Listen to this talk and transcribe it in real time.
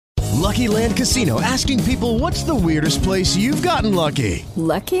Lucky Land Casino, asking people, what's the weirdest place you've gotten lucky?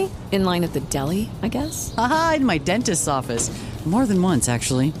 Lucky? In line at the deli, I guess? Aha, in my dentist's office. More than once,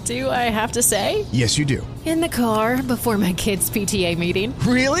 actually. Do I have to say? Yes, you do. In the car before my kids' PTA meeting.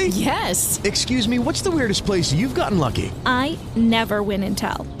 Really? Yes. Excuse me, what's the weirdest place you've gotten lucky? I never win and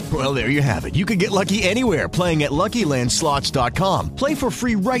tell. Well, there you have it. You can get lucky anywhere, playing at LuckyLandSlots.com. Play for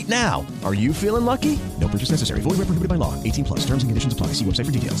free right now. Are you feeling lucky? No purchase necessary. Void where prohibited by law. 18 plus. Terms and conditions apply. See website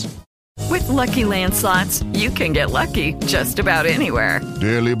for details. With Lucky Land Slots, you can get lucky just about anywhere.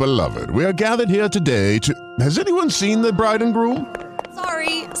 Dearly beloved, we are gathered here today to... Has anyone seen the bride and groom?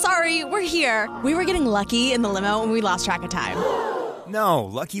 Sorry, we're here. We were getting lucky in the limo and we lost track of time. No,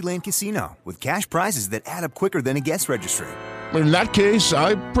 Lucky Land Casino, with cash prizes that add up quicker than a guest registry. In that case,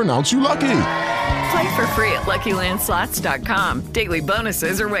 I pronounce you lucky. Play for free at LuckyLandSlots.com. Daily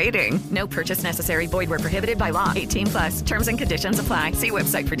bonuses are waiting. No purchase necessary. Void where prohibited by law. 18 plus. Terms and conditions apply. See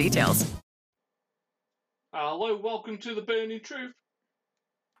website for details. Hello, welcome to the Burning Truth.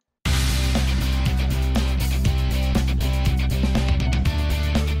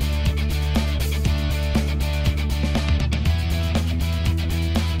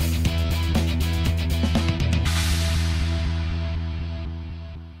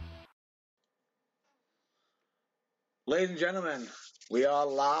 Ladies and gentlemen, we are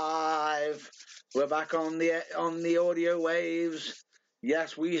live. We're back on the audio waves.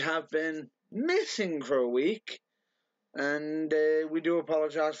 Yes, we have been missing for a week, and we do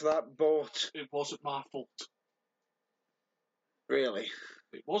apologise for that, but... It wasn't my fault. Really?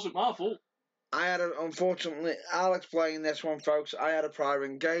 It wasn't my fault. Unfortunately, I'll explain this one, folks. I had a prior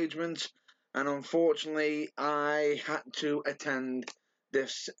engagement, and unfortunately, I had to attend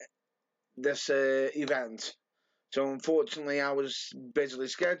this event. So unfortunately, I was busily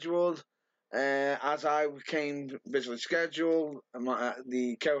scheduled. As I became busily scheduled,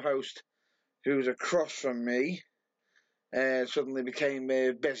 the co-host, who's across from me, suddenly became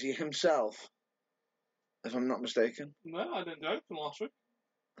busy himself, if I'm not mistaken. No, I didn't know from last week.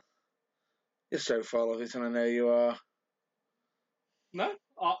 You're so full of it, and I know you are. No,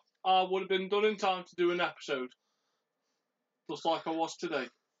 I would have been done in time to do an episode, just like I was today.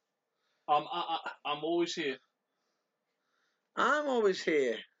 I'm always here. I'm always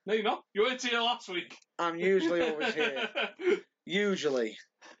here. No, you're not. You weren't here last week. I'm usually always here. Usually.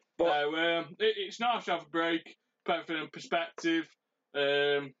 But no, it's nice to have a break, put everything in perspective.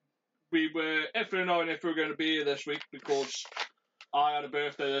 We were effing and knowing if we were going to be here this week because I had a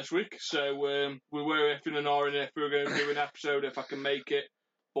birthday this week, so we were effing and knowing if we were going to do an episode if I can make it.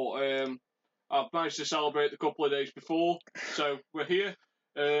 But I've managed to celebrate a couple of days before, so we're here.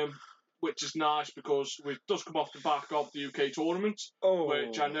 Which is nice because we've just come off the back of the UK tournament,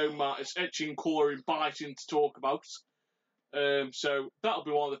 which I know Matt is itching, clawing, biting to talk about. So that'll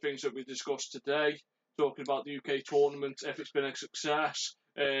be one of the things that we discussed today, talking about the UK tournament, if it's been a success,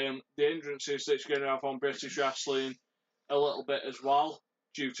 the hindrances that it's going to have on British wrestling a little bit as well,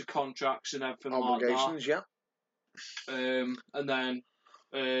 due to contracts and everything obligations, like that. And then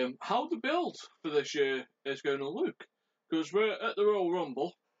how the build for this year is going to look. Because we're at the Royal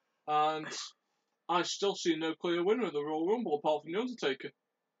Rumble, and I still see no clear winner of the Royal Rumble apart from The Undertaker.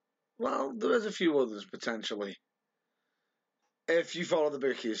 Well, there is a few others, potentially. If you follow the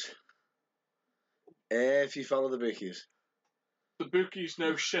bookies. The bookies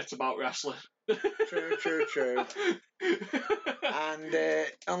know shit about wrestling. True. And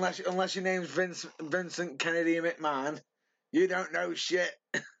unless your name's Vincent Kennedy McMahon, you don't know shit.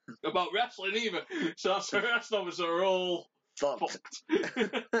 About wrestling either. So that's the rest of us are all... fucked.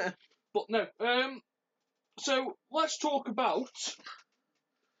 But no, so let's talk about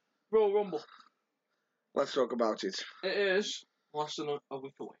Royal Rumble. Let's talk about it. It is less than a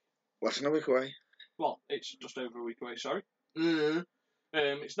week away. Less than a week away? Well, it's just over a week away, sorry.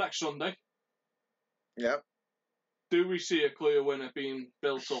 It's next Sunday. Yep. Do we see a clear winner being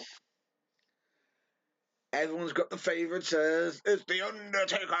built up? Everyone's got the favourites as it's The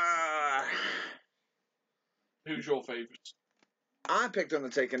Undertaker. Who's your favourite? I picked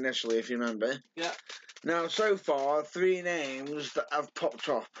Undertaker initially, if you remember. Yeah. Now, so far, 3 names that have popped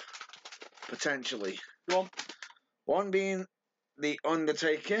up, potentially. Go on. One being The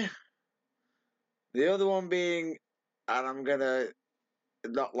Undertaker. The other one being, and I'm going to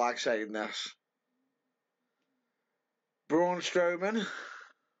not like saying this, Braun Strowman.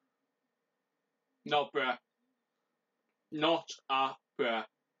 Not bruh. Not a bruh.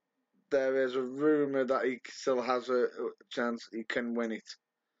 There is a rumour that he still has a chance he can win it.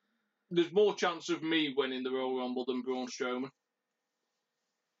 There's more chance of me winning the Royal Rumble than Braun Strowman.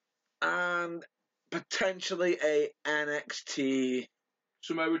 And potentially a NXT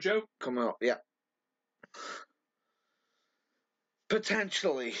Samoa Joe? Coming up, yeah.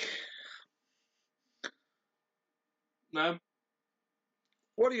 Potentially. No.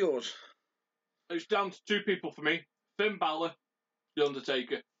 What are yours? It's down to two people for me. Finn Balor, The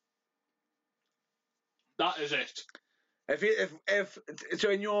Undertaker. That is it. If so,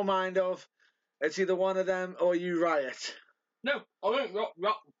 in your mind, it's either one of them or you Riot. No, I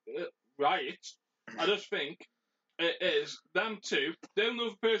don't riot. I just think it is them two. The only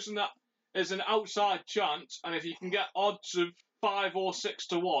other person that is an outside chance, and if you can get odds of 5 or 6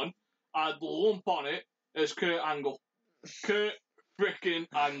 to 1, I'd lump on it as Kurt Angle. Kurt frickin'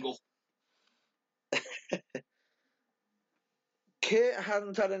 Angle. Kurt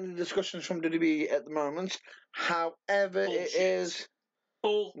hasn't had any discussions from WWE at the moment. However, Bullshit. It is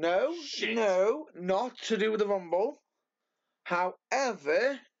Bullshit. No, not to do with the Rumble.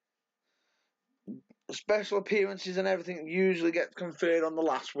 However, special appearances and everything usually get conferred on the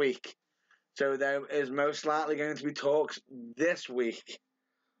last week. So there is most likely going to be talks this week.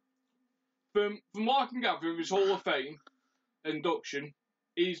 From what I can gather of his Hall of Fame induction,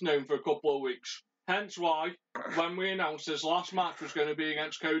 he's known for a couple of weeks. Hence why, when we announced his last match was going to be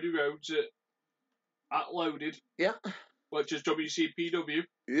against Cody Rhodes at Loaded, Yeah. which is WCPW,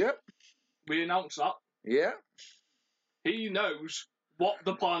 Yep. we announced that. Yeah. He knows what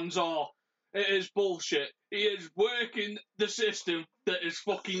the plans are. It is bullshit. He is working the system that is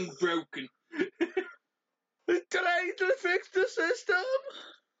fucking broken. Trying to fix the system.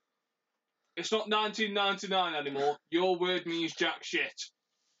 It's not 1999 anymore. Your word means jack shit.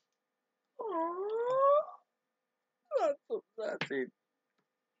 That's it.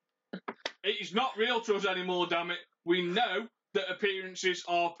 It's not real to us anymore, damn it. We know that appearances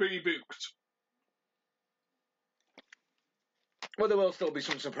are pre-booked. Well, there will still be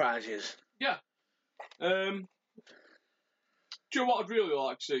some surprises. Yeah. Do you know what I'd really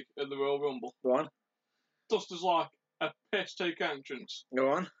like to see at the Royal Rumble? Go on. Just as like a piss take entrance.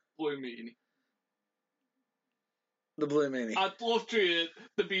 Go on. Blue Meanie. The Blue Meanie. I'd love to hear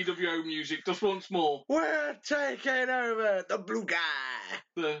the BWO music just once more. We're taking over the blue guy.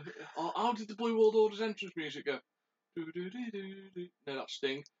 How did the Blue World Order's entrance music go? No, that's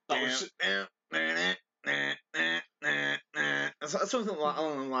Sting. That was something like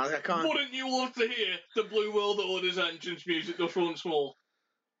that. I can't. Wouldn't you love to hear the Blue World Order's entrance music just once more?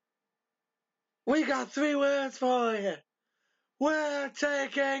 We got 3 words for you. We're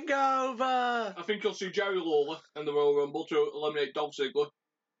taking over. I think you'll see Jerry Lawler in the Royal Rumble to eliminate Dolph Ziggler.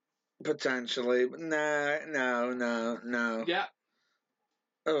 Potentially, but no. Yeah.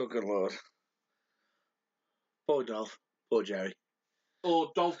 Oh, good lord. Poor Dolph. Poor Jerry.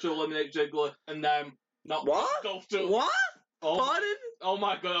 Or Dolph to eliminate Ziggler, and then not What? Dolph to... What? Oh, Pardon? Oh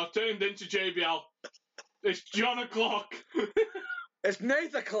my god, I've turned into JBL. It's John O'Clock. It's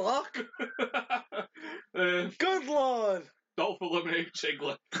Nathan Clock. Good lord. Dolph eliminate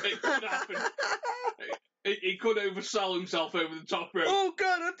Ziggler. It could happen. He could oversell himself over the top rope. Oh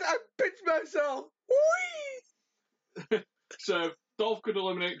god, I pinched myself. Whee! So, Dolph could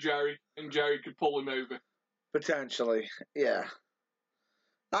eliminate Jerry, and Jerry could pull him over. Potentially, yeah.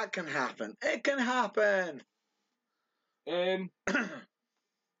 That can happen. It can happen. Who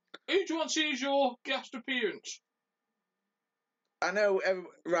do you want to see as your guest appearance? I know,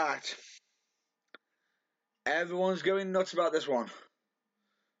 right. Everyone's going nuts about this one.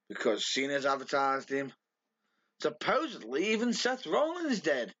 Because Cena's advertised him. Supposedly, even Seth Rollins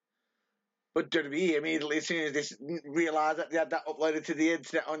did. But WWE immediately, as soon as they realised that they had that uploaded to the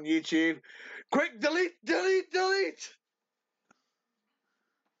internet on YouTube, quick, delete!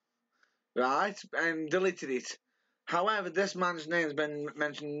 Right, and deleted it. However, this man's name's been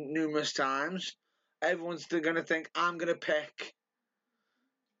mentioned numerous times. Everyone's still going to think, I'm going to pick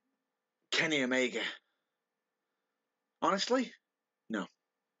Kenny Omega. Honestly, no.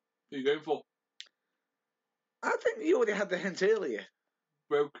 Who are you going for? I think you already had the hint earlier.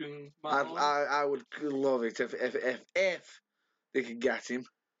 Broken Man. I would love it if they could get him.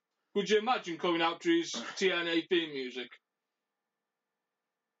 Could you imagine coming out to his TNA theme music?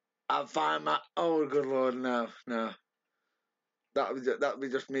 I'd find that. Oh, good lord, no. That would be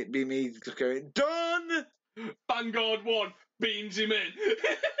just be me just going, done! Vanguard 1 beams him in.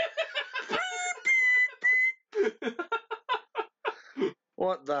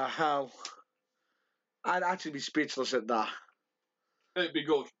 What the hell? I'd actually be speechless at that. It'd be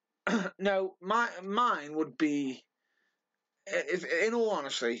good. No, mine would be, if in all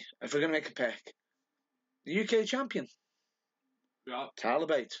honesty, if we're going to make a pick, the UK champion. Yeah. Tyler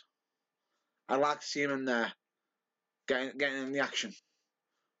Bate. I'd like to see him in there, getting in the action.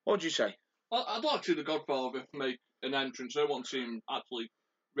 What do you say? I'd like to see the Godfather make an entrance. I don't want to see him actually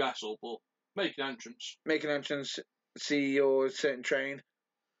wrestle, but make an entrance. Make an entrance, see your certain train.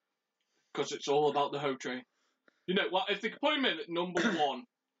 Because it's all about the Ho train. You know, if they could put him in at number 1,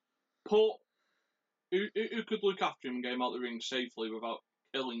 who could look after him and get him out the ring safely without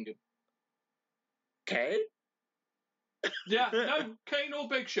killing him? Kane? Yeah, no, Kane or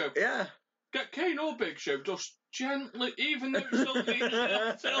Big Show. Yeah. Get Kane or Big Show, just gently, even though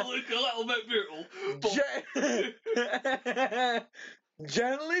it's still look a little bit brutal. But...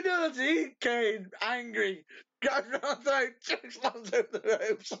 Gently dirty, Kane, angry, grabs around throat, just slams over the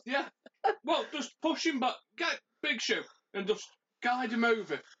ropes. Yeah. Well, just push him back, get Big Show, and just guide him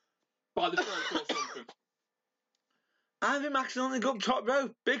over by the throat or something. Have him accidentally go up top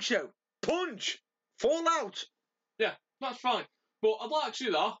rope, Big Show, punch, fall out. Yeah, that's fine. But I'd like to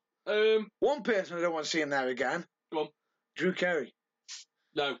see that. One person I don't want to see in there again. Go on. Drew Carey.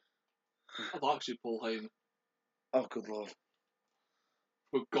 No. I'd like to see Paul Heyman. Oh, good lord.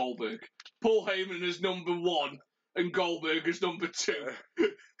 With Goldberg. Paul Heyman is number 1 and Goldberg is number 2. No!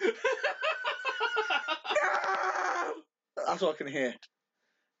 That's all I can hear.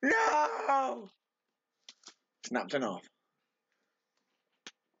 No! Snapped it off.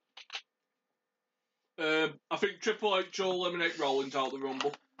 I think Triple H will eliminate Rollins out of the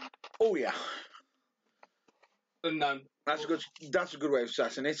Rumble. Oh yeah. And then that's a good way of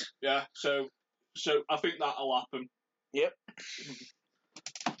assessing it. Yeah, so I think that'll happen. Yep.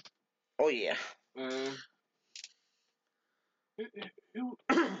 Oh yeah. Who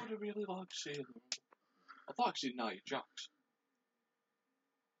would I really like to see in the Rumble? I'd like to see Nia Jax.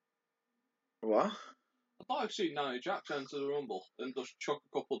 What? I'd like to see Nia Jax enter the Rumble and just chuck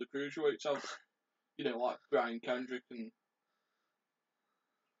a couple of the cruiserweights out. You know, like Brian Kendrick and...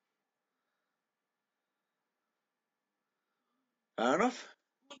 Fair enough.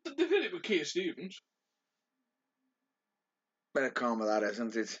 But they did it with Kia Stevens. Better calm with that,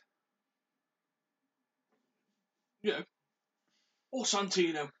 isn't it? Yeah. Or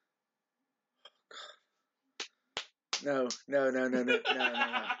Santino. No.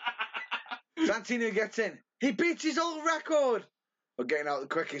 Santino gets in. He beats his old record. We're getting out the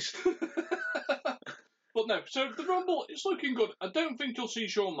quickest. But no, so the Rumble, it's looking good. I don't think you'll see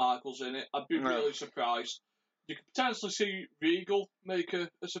Shawn Michaels in it. I'd be really surprised. You could potentially see Regal make a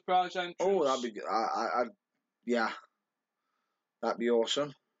surprise entrance. Oh, that'd be good. Yeah. That'd be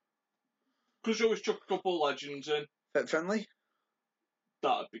awesome. Because you always chuck a couple of legends in. Fit Finlay?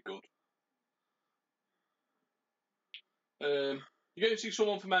 That'd be good. You're going to see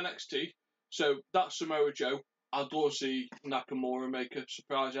someone from NXT. So that's Samoa Joe. I'd love to see Nakamura make a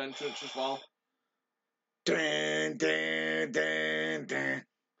surprise entrance as well. Dun, dun, dun, dun.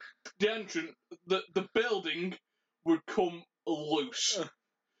 The entrance, the building would come loose.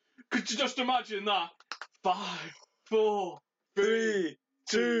 Could you just imagine that? 5, 4, 3,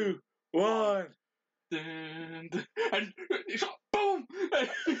 2, 1. And it's like, boom!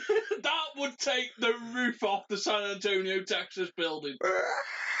 That would take the roof off the San Antonio, Texas building.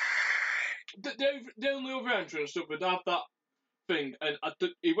 The only other entrance that would have that thing, and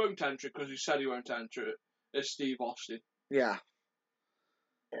he won't enter it because he said he won't enter it, is Steve Austin. Yeah.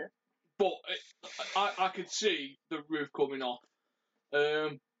 But I could see the roof coming off.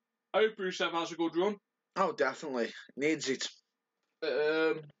 I hope Rusev has a good run. Oh, definitely. Needs it.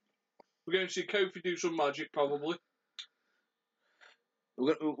 We're going to see Kofi do some magic, probably.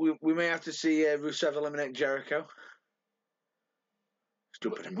 We may have to see Rusev eliminate Jericho.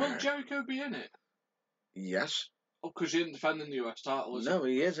 Stupid America. Will Jericho be in it? Yes. Oh, because he isn't defending the US title, is he? No,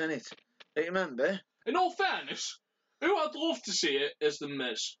 he is, isn't it? Hey, remember? In all fairness, who I'd love to see it is The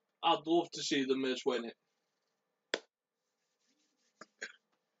Miz. I'd love to see The Miz win it.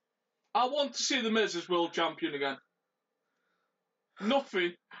 I want to see The Miz as world champion again.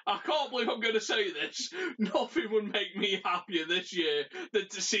 Nothing, I can't believe I'm going to say this, nothing would make me happier this year than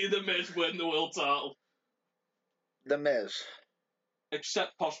to see The Miz win the world title. The Miz.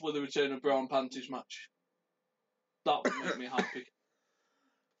 Except possibly the return of Braun Panties match. That would make me happy.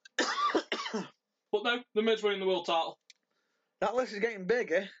 But no, The Miz winning the world title. That list is getting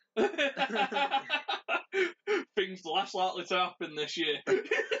bigger. Things less likely to happen this year.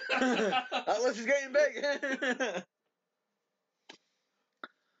 That list is getting bigger.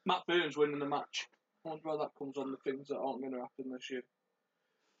 Matt Burns winning the match. I wonder why that comes on the things that aren't going to happen this year.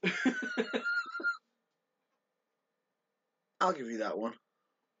 I'll give you that one.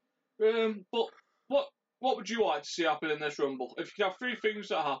 But what would you like to see happen in this Rumble? If you could have 3 things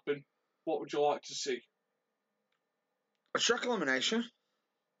that happen, what would you like to see? A shock elimination.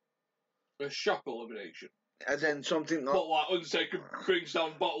 A shock elimination. As in something not... What, like Undertaker brings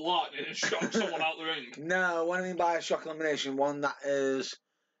down a bottle of lightning and shocks someone out the ring? No, what I mean by a shock elimination, one that is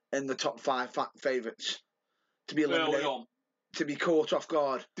in the top 5 favourites to be eliminated, Early on. to be caught off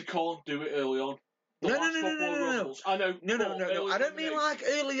guard. They can't do it early on. No. I know. No. I don't mean like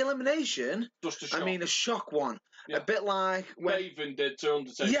early elimination. Just a shock. I mean a shock one. Yeah. A bit like when... Raven did to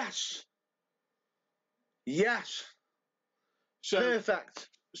Undertaker. Yes. So, perfect.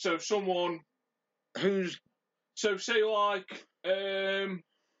 So someone who's... So say like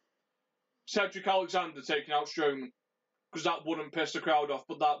Cedric Alexander taking out Strowman, because that wouldn't piss the crowd off,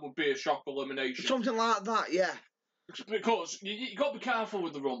 but that would be a shock elimination. Something like that, yeah. Because you got to be careful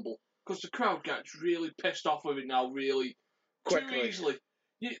with the Rumble, because the crowd gets really pissed off with it now, really quickly. Too easily.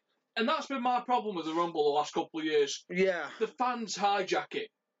 And that's been my problem with the Rumble the last couple of years. Yeah. The fans hijack it.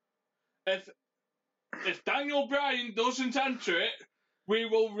 If Daniel Bryan doesn't enter it, we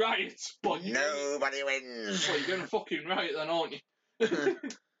will riot. But nobody wins. Well, you're going to fucking riot then, aren't you?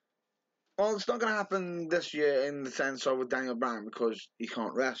 Well, it's not going to happen this year in the sense of with Daniel Bryan because he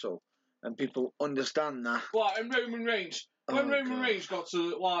can't wrestle. And people understand that. Like, and Roman Reigns. When Roman Reigns got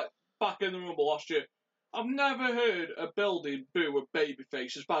to, like, back in the Rumble last year, I've never heard a building boo a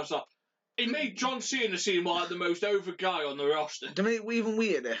babyface as bad as that. He made John Cena seem like the most over guy on the roster. To make it even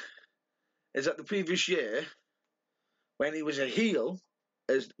weirder is that the previous year, when he was a heel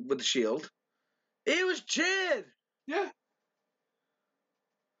with the Shield, he was cheered. Yeah.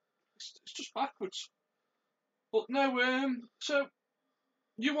 It's just backwards. But no, so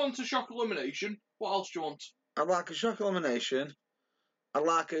you want a shock elimination. What else do you want? I'd like a shock elimination. I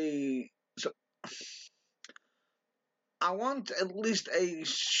want at least a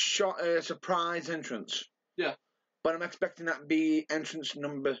surprise entrance. Yeah. But I'm expecting that to be entrance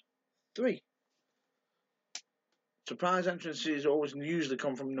number 3. Surprise entrances always usually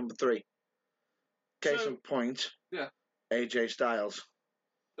come from number 3. Case in point. Yeah. AJ Styles.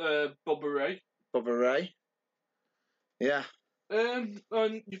 Bubba Ray. Bubba Ray. Yeah. And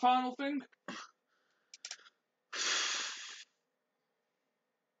your final thing?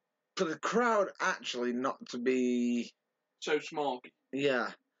 For the crowd actually not to be so smarky.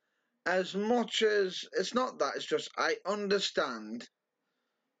 Yeah. As much as it's not that, it's just I understand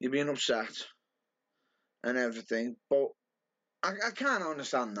you're being upset and everything, but I can't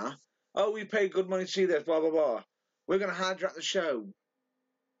understand that. Oh, we paid good money to see this, blah blah blah. We're gonna hijack the show.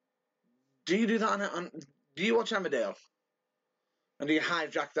 Do you do that do you watch Emmerdale? And do you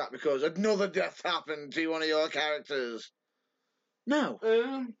hijack that because another death happened to one of your characters? No.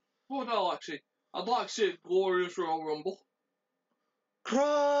 What would I like to see? I'd like to see a glorious Royal Rumble.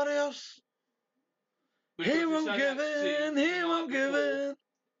 Glorious. He won't give in. He won't give in.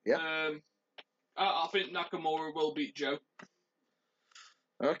 Yeah. I think Nakamura will beat Joe.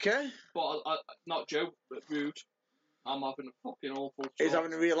 Okay. But not Joe, but Rude. I'm having a fucking awful talk. He's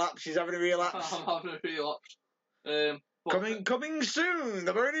having a relapse. I'm having a relapse. Coming soon,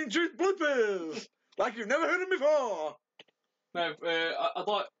 the Burning Truth bloopers, like you've never heard them before. No,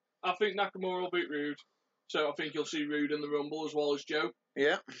 I think Nakamura will beat Rude, so I think you'll see Rude in the Rumble as well as Joe.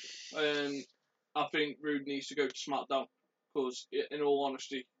 Yeah. And I think Rude needs to go to SmackDown because, in all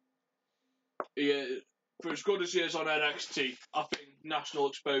honesty, for as good as he is on NXT, I think national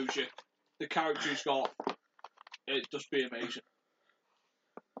exposure, the character he's got, it'd just be amazing.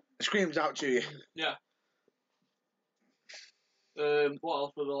 It screams out to you. Yeah. What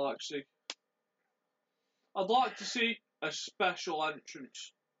else would I like to see? I'd like to see a special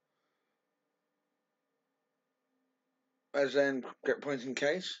entrance. As in, get point in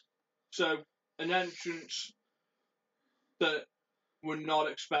case? So, an entrance that we're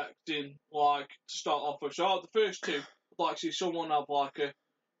not expecting, like, to start off with. So, out of the first two, I'd like to see someone have, like,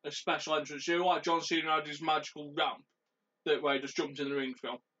 a special entrance. You know, like John Cena had his magical ramp that way he just jumped in the ring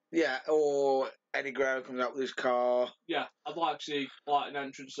from. Yeah, or Eddie Guerrero comes out with his car. Yeah, I'd like to see, like, an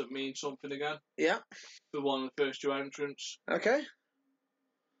entrance that means something again. Yeah. For one of the first two entrants. Okay.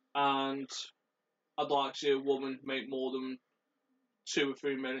 And I'd like to see a woman make more than 2 or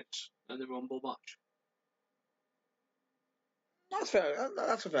 3 minutes in the Rumble match. That's fair.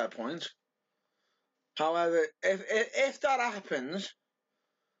 That's a fair point. However, if that happens,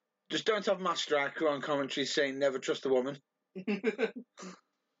 just don't have Matt Striker on commentary saying never trust a woman.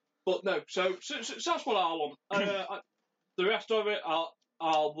 But no, so that's what I want. The rest of it, I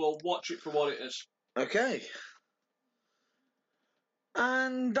will watch it for what it is. Okay.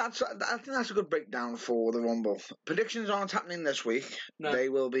 And I think that's a good breakdown for the Rumble. Predictions aren't happening this week. No. They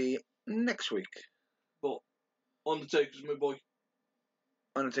will be next week. But Undertaker's my boy.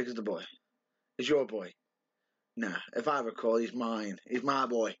 Undertaker's the boy. It's your boy. Nah, if I recall, he's mine. He's my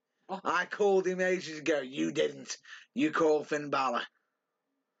boy. I called him ages ago. You didn't. You called Finn Balor.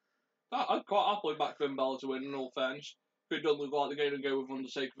 I'd quite happily back Finn Balor to win, in all fairness. It doesn't look like they're going to go with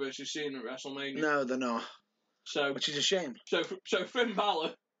Undertaker versus Cena at WrestleMania. No, they're not. So, which is a shame. So Finn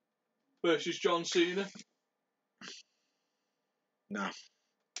Balor versus John Cena. No.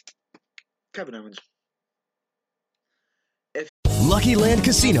 Kevin Owens. Lucky Land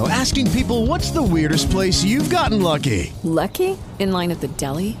Casino, asking people, what's the weirdest place you've gotten lucky? Lucky? In line at the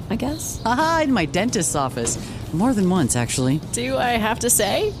deli, I guess? Aha, in my dentist's office. More than once, actually. Do I have to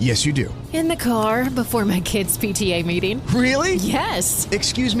say? Yes, you do. In the car before my kids' PTA meeting. Really? Yes.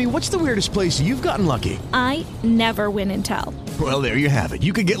 Excuse me, what's the weirdest place you've gotten lucky? I never win and tell. Well, there you have it.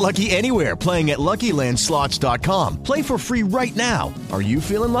 You can get lucky anywhere, playing at LuckyLandSlots.com. Play for free right now. Are you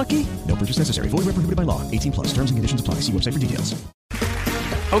feeling lucky? No purchase necessary. Void where prohibited by law. 18+. Terms and conditions apply. See website for details.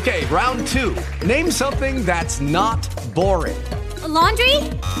 Okay, round two. Name something that's not boring. A laundry?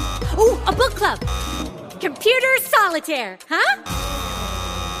 Ooh, a book club. Computer solitaire, huh?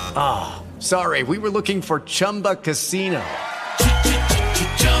 Ah, oh, sorry. We were looking for Chumba Casino.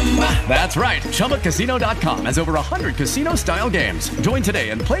 That's right. ChumbaCasino.com has over 100 casino-style games. Join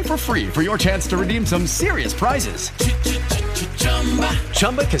today and play for free for your chance to redeem some serious prizes.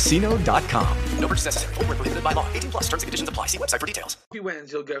 ChumbaCasino.com. No purchase necessary. Void where prohibited by law. 18+. Terms and conditions apply. See website for details. If he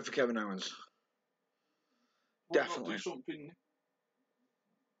wins, he'll go for Kevin Owens. Definitely.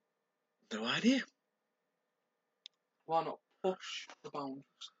 No idea. Why not push the boundaries?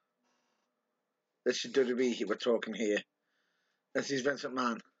 This is WWE we're talking here. This is Vince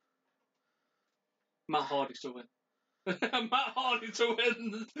McMahon. Matt Hardy to win. Matt Hardy to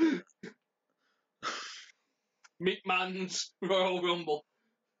win. McMahon's Royal Rumble.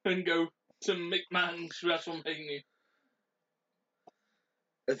 And go to McMahon's WrestleMania.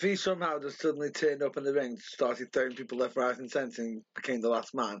 If he somehow just suddenly turned up in the ring, started throwing people left, right and centre and became the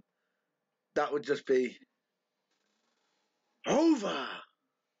last man, that would just be over.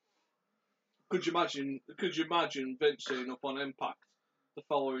 Could you imagine Vince turning up on Impact the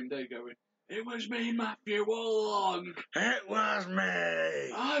following day going, "It was me, Matthew all along. It was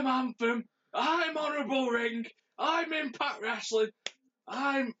me. I'm Anthem. I'm Honourable Ring. I'm Impact Wrestling.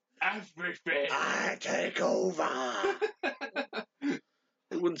 I'm everything. I take over."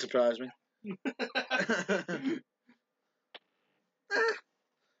 It wouldn't surprise me.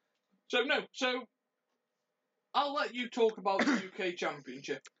 So I'll let you talk about the UK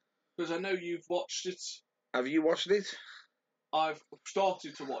Championship because I know you've watched it. Have you watched it? I've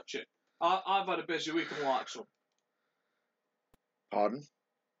started to watch it. I've had a busy week and like some. Pardon?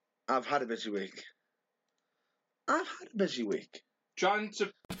 I've had a busy week. Trying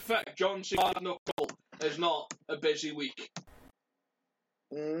to perfect John Cena's knuckle is not a busy week.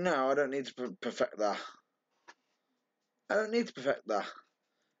 No, I don't need to perfect that.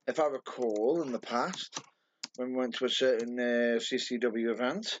 If I recall in the past, when we went to a certain CCW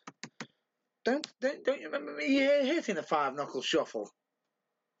event, don't you remember me hitting a 5-knuckle shuffle?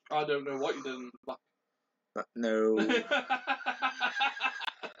 I don't know what you did in the back. No.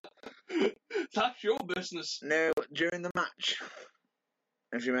 That's your business. No, during the match,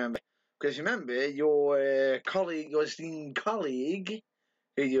 if you remember. Because remember, your colleague, your esteemed colleague,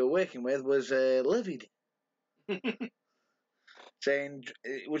 who you were working with, was livid. Saying,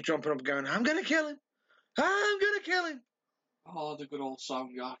 it was jumping up going, I'm going to kill him. Oh, the good old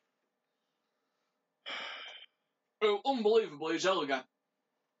sound guy. Oh, unbelievably, he's ill again.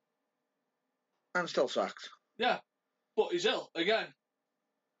 I'm still sacked. Yeah, but he's ill again.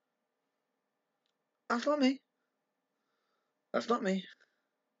 That's not me.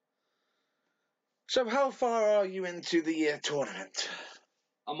 So how far are you into the tournament?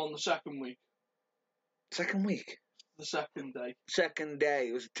 I'm on the second week. Second week? The second day. Second day.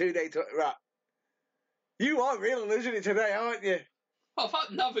 It was a 2-day tournament. Right. You are really losing it today, aren't you? I've had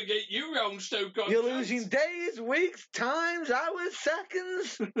to navigate you round Stoke-on-Trent. You're losing days, weeks, times, hours,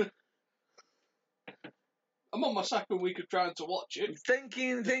 seconds. I'm on my second week of trying to watch it.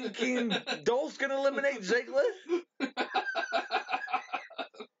 Thinking Dolph's going to eliminate Ziggler?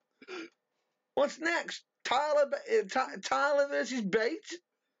 What's next? Tyler versus Bates?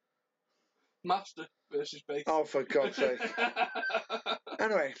 Master versus Bates. Oh, for God's sake.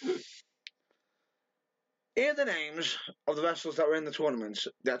 Anyway. Here are the names of the wrestlers that were in the tournaments,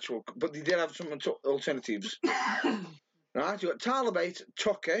 but they did have some alternatives. Right, you've got Tyler Bates,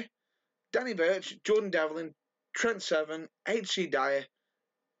 Tucker, Danny Burch, Jordan Devlin, Trent Seven, H.C. Dyer,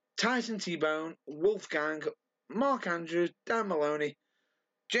 Tyson T-Bone, Wolfgang, Mark Andrews, Dan Maloney,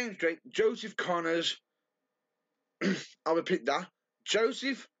 James Drake, Joseph Connors. I'll repeat that.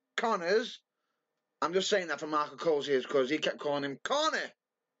 Joseph Connors. I'm just saying that for Michael Cole's ears because he kept calling him Connor.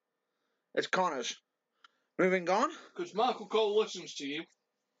 It's Connors. Moving on. Because Michael Cole listens to you.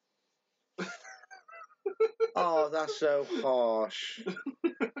 Oh, that's so harsh.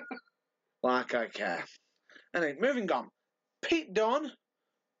 Like I care. Anyway, moving on. Pete Dunne,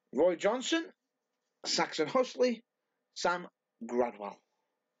 Roy Johnson, Saxon Huxley, Sam Gradwell.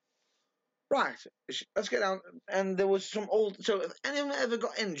 Right, let's get down. And there was some old... So if anyone ever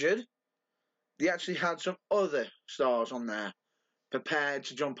got injured, they actually had some other stars on there prepared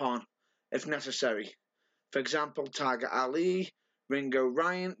to jump on if necessary. For example, Tiger Ali, Ringo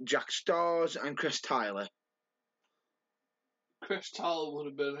Ryan, Jack Stars, and Chris Tyler. Chris Tyler would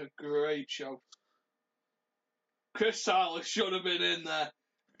have been a great show. Chris Tyler should have been in there.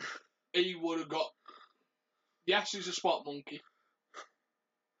 He would have got... Yes, he's a spot monkey.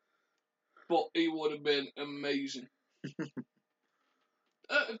 But he would have been amazing.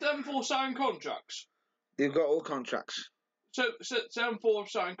 Them four signed contracts. They've got all contracts. So them four have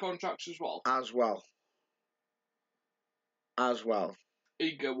signed contracts as well. As well.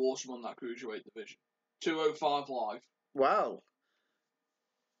 He'd go awesome on that cruiserweight division. 205 live. Wow.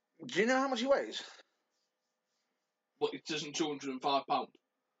 Do you know how much he weighs? But it isn't £205.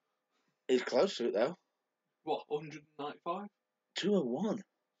 He's close to it though. What, 195? 201.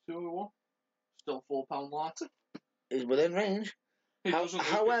 201. Still £4 lighter. He's within range. He doesn't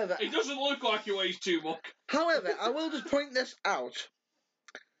look like he weighs too much. However, I will just point this out.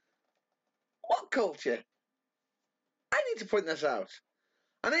 What culture? I need to point this out.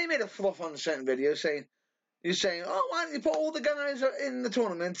 I know you made a fluff on certain videos saying, oh, why don't you put all the guys in the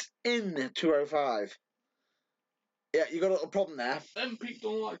tournament in 205? Yeah, you got a little problem there. Then Pete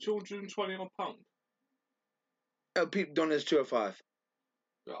Dunne like £220 odd. Oh, Pete Dunne is 205.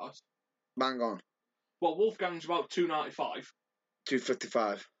 Right. Bang on. Well, Wolfgang's about 295.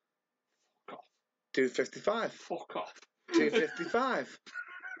 255. Fuck off. 255. Fuck off. 255.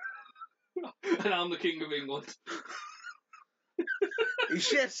 And I'm the King of England. You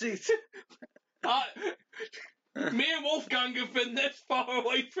shit seat. Me and Wolfgang have been this far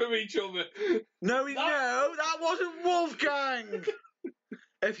away from each other. No, that wasn't Wolfgang.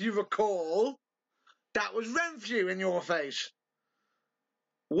 If you recall, that was Renfrew in your face.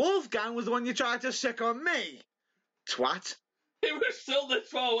 Wolfgang was the one you tried to sick on me. Twat. It was still this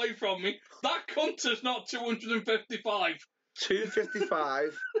far away from me. That cunt is not 255.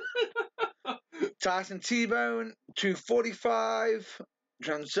 255. Tyson T-Bone, 245.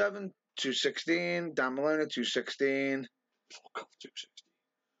 Trent Seven, 216. Dan Malone, 216. Fuck off, 216.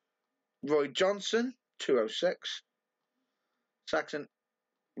 Roy Johnson, 206. Saxon.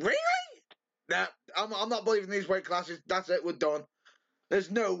 Really? Nah, I'm not believing these weight classes. That's it, we're done.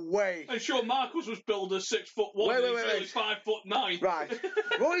 There's no way. And Shawn Michaels was billed as 6'1". Wait. He's really 5'9". Right.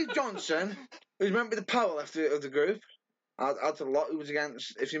 Roy Johnson, who's meant to be the powerlifter of the group, out of a lot, who was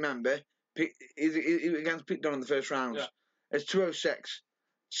against, if you remember, he was against Pete Dunne in the first round. Yeah. It's 206.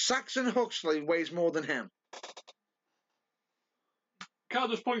 Saxon Huxley weighs more than him. Can I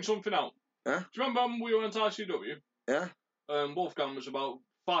just point something out? Yeah? Do you remember when we went to ICW? Yeah? Wolfgang was about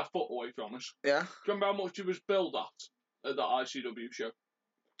 5 foot away from us. Yeah? Do you remember how much he was billed at that ICW show?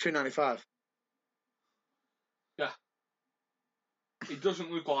 295. Yeah. He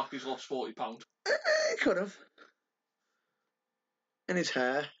doesn't look like he's lost 40 pounds. He could have. In his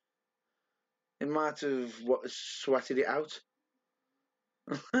hair. It might have sweated it out.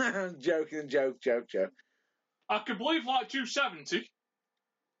 Joking, joke. I could believe like 270,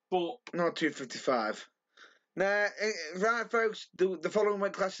 but... Not 255. Now, right, folks, the following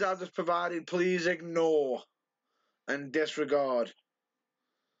weight classes I've just provided, please ignore and disregard.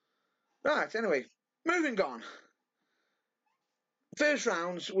 Right, anyway, moving on. First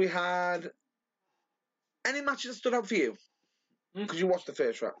rounds, we had... Any matches that stood out for you? Because you watched the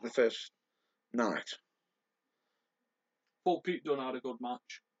first night. Thought Pete Dunne had a good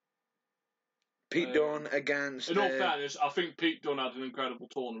match. Pete Dunne against... In all fairness, I think Pete Dunne had an incredible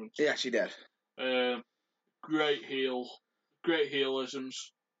tournament. Yes, he did. Great heelisms.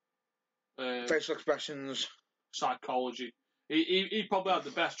 Facial expressions. Psychology. He probably had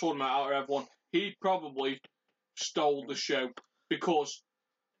the best tournament out of everyone. He probably stole the show because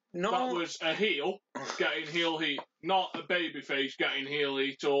that was a heel getting heel heat, not a babyface getting heel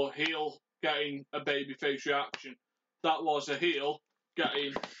heat or heel getting a babyface reaction. That was a heel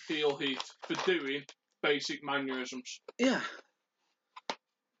getting heel heat for doing basic mannerisms. Yeah.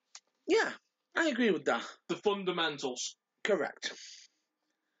 Yeah, I agree with that. The fundamentals. Correct.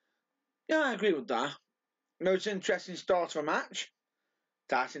 Yeah, I agree with that. Most interesting start of a match,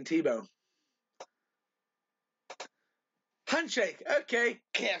 Tyson T-Bone. Handshake, okay,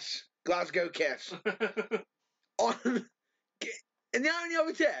 kiss. Glasgow kiss. And the irony of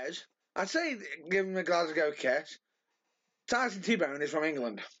it is, I'd say give him a Glasgow kiss. Tyson T-Bone is from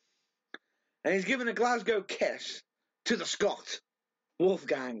England. And he's given a Glasgow kiss to the Scot,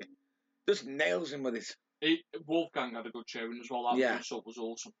 Wolfgang. Just nails him with it. Wolfgang had a good showing as well. That sub was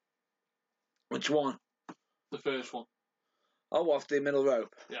awesome. Which one? The first one. Oh, off the middle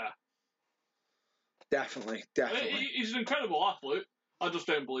rope? Yeah. Definitely. He's an incredible athlete. I just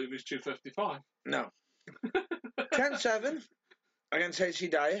don't believe he's 255. No. 10-7 against H.C.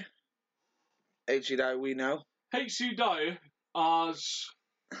 Dyer. H.C. Dyer, we know. H.C. Dyer has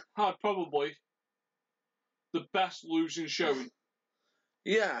had probably the best losing showing.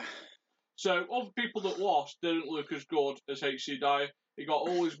 Yeah. So, other people that lost didn't look as good as H.C. Dyer. He got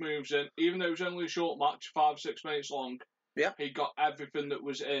all his moves in, even though it was only a short match, 5-6 minutes long. Yeah. He got everything that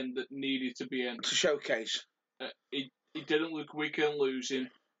was in that needed to be in. To showcase. He didn't look weak in losing,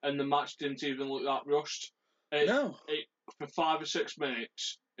 and the match didn't even look that rushed. No. For 5 or 6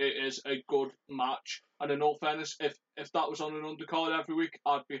 minutes, it is a good match. And in all fairness, if that was on an undercard every week,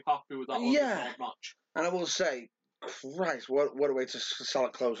 I'd be happy with that undercard match. And I will say, Christ, what a way to sell a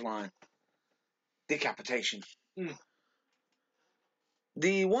clothesline. Decapitation. Mm.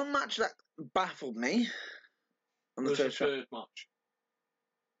 The one match that baffled me on the was the third match.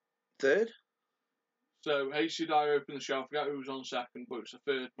 Third? So H.C. Dyer opened the show. I forget who was on second, but it was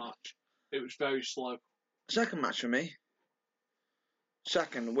the third match. It was very slow. Second match for me.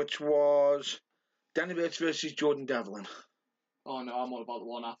 Second, which was Danny Burch versus Jordan Devlin. Oh no, I'm all about the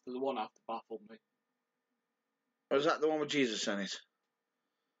one after. The one after baffled me. Or was that the one with Jesus in it?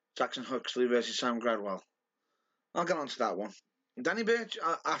 Saxon Huxley versus Sam Gradwell. I'll get on to that one. Danny Burch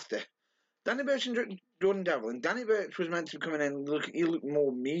after. Danny Burch and Jordan Devlin. Danny Burch was meant to be coming in. He looked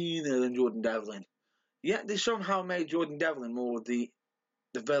more meaner than Jordan Devlin. Yet they somehow made Jordan Devlin more of the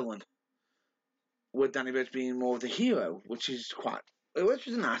villain, with Danny Burch being more of the hero, which was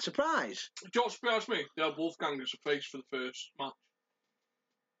a nice surprise. Just surprised me. They had Wolfgang as a face for the first match.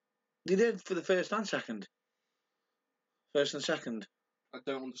 They did for the first and second. First and second. I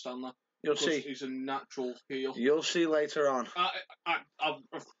don't understand that. You'll see. He's a natural heel. You'll see later on.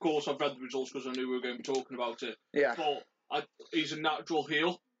 Of course, I've read the results because I knew we were going to be talking about it. Yeah. But he's a natural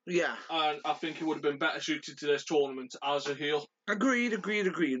heel. Yeah. And I think he would have been better suited to this tournament as a heel. Agreed.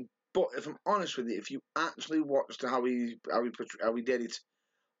 But if I'm honest with you, if you actually watched how we did it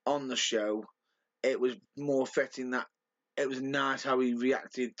on the show, it was more fitting that it was nice how he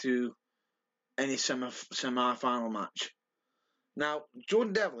reacted to any semi-final match. Now,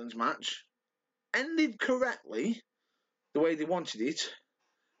 Jordan Devlin's match ended correctly, the way they wanted it.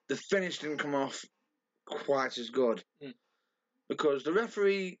 The finish didn't come off quite as good. Mm. Because the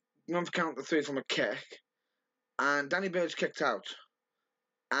referee went for count of 3 from a kick, and Danny Burch kicked out.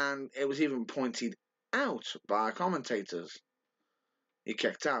 And it was even pointed out by commentators. He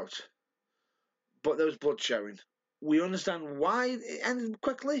kicked out. But there was blood showing. We understand why it ended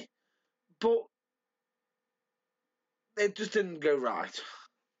quickly, but it just didn't go right.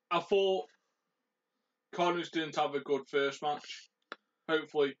 I thought Connors didn't have a good first match.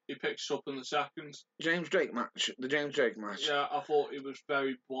 Hopefully he picks up in the second. The James Drake match. Yeah, I thought it was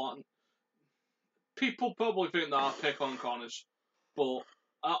very blunt. People probably think that I pick on Connors, but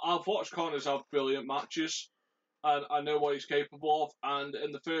I've watched Connors have brilliant matches, and I know what he's capable of. And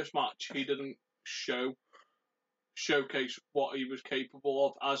in the first match, he didn't showcase what he was capable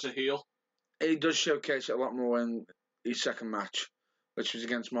of as a heel. He does showcase it a lot more in his second match, which was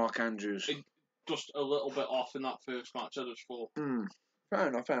against Mark Andrews. Just a little bit off in that first match, I just thought. Fair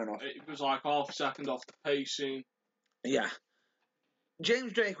enough. It was like half a second off the pacing. Yeah.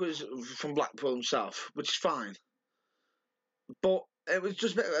 James Drake was from Blackpool himself, which is fine. But it was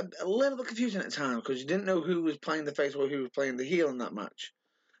just a little bit confusing at the time because you didn't know who was playing the face or who was playing the heel in that match.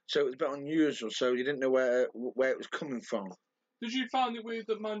 So it was a bit unusual, so you didn't know where it was coming from. Did you find it weird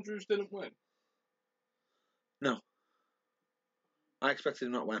that Mandrews didn't win? No. I expected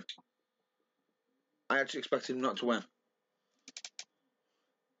him not to win. I actually expected him not to win.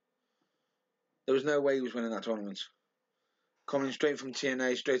 There was no way he was winning that tournament. Coming straight from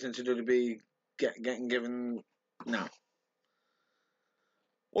TNA, straight into WWE, getting given... No.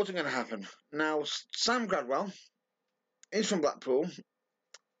 What's going to happen? Now, Sam Gradwell, he's from Blackpool.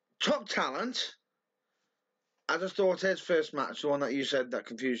 Top talent. I just thought his first match, the one that you said that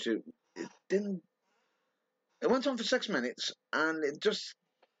confused you, it didn't... It went on for 6 minutes, and it just...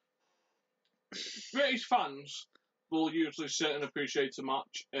 British fans will usually sit and appreciate a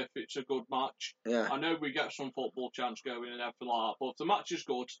match if it's a good match. Yeah. I know we get some football chants going and everything like that, but if the match is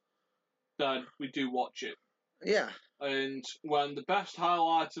good, then we do watch it. Yeah. And when the best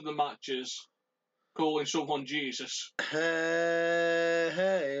highlight of the matches calling someone Jesus.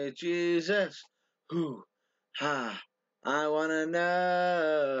 Hey, Jesus. Who? Ha. I want to know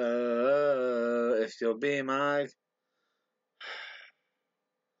if you'll be my...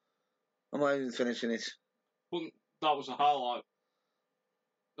 I'm not even finishing it. But that was a highlight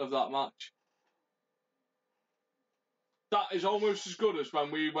of that match. That is almost as good as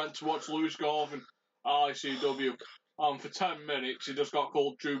when we went to watch Lewis Garvin at ICW, and for 10 minutes he just got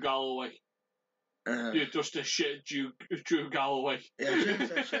called Drew Galloway. You're just a shit Drew Galloway. You're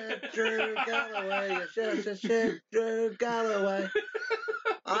just a shit Drew Galloway. You're just a shit Drew Galloway.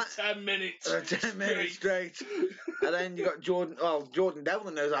 10 minutes. 10 minutes straight. And then you got Jordan. Well, Jordan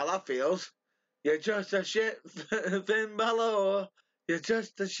Devlin knows how that feels. You're just a shit Finn Balor. You're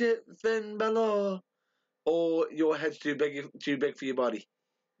just a shit Finn Balor. Or your head's too big for your body.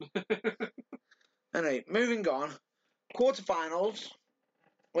 Anyway, moving on. Quarterfinals,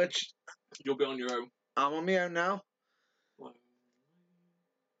 which you'll be on your own. I'm on my own now.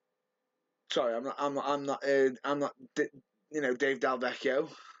 Sorry, I'm not. Dave Dalvecchio.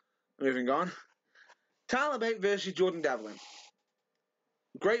 Moving on. Tyler Bate versus Jordan Devlin.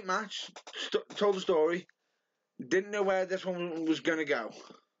 Great match. Told the story. Didn't know where this one was going to go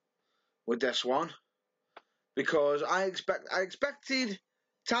with this one, because I expected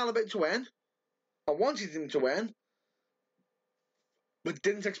Tyler Bate to win. I wanted him to win, but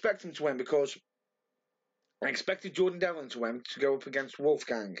didn't expect him to win because I expected Jordan Devlin to win, to go up against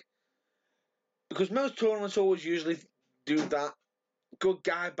Wolfgang. Because most tournaments always usually do that. Good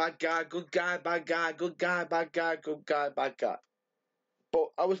guy, bad guy, good guy, bad guy, good guy, bad guy, good guy, bad guy. But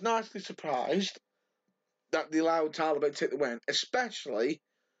I was nicely surprised that they allowed Tyler Bate to take the win, especially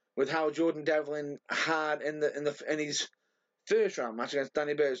with how Jordan Devlin had in his first round match against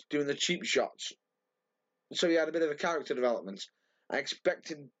Danny Burch doing the cheap shots. So he had a bit of a character development. I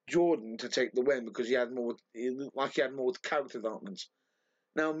expected Jordan to take the win because he looked like he had more character development.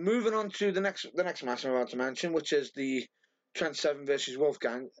 Now, moving on to the next match I'm about to mention, which is the Trent Seven versus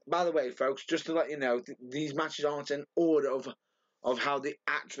Wolfgang. By the way, folks, just to let you know, these matches aren't in order of how they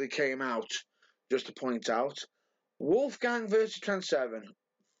actually came out. Just to point out, Wolfgang versus Trent Seven,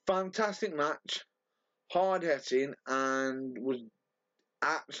 fantastic match, hard hitting, and was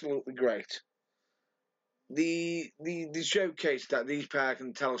absolutely great. The showcase that these pair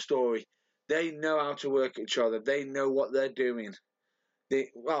can tell a story. They know how to work each other. They know what they're doing.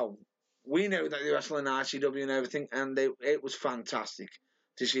 We know that they wrestle in ICW and everything, and it was fantastic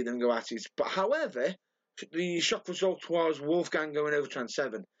to see them go at it. But however, the shock result was Wolfgang going over Trent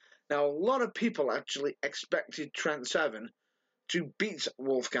Seven. Now, a lot of people actually expected Trent Seven to beat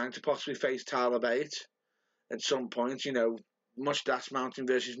Wolfgang to possibly face Tyler Bate at some point. You know, Mustache Mountain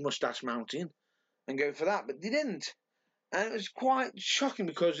versus Mustache Mountain, and go for that, but they didn't. And it was quite shocking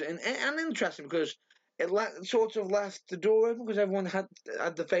and interesting because it sort of left the door open because everyone had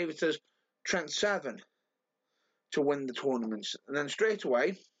the favourites as Trent Seven to win the tournament. And then straight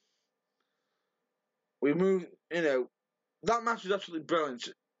away, we moved, that match was absolutely brilliant.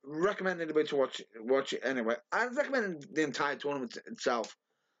 Recommend anybody to watch it anyway. I recommend the entire tournament itself.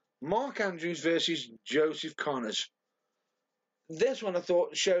 Mark Andrews versus Joseph Connors. This one I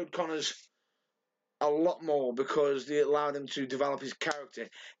thought showed Connors a lot more because they allowed him to develop his character.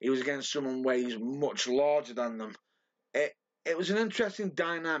 He was against someone where he's much larger than them. It was an interesting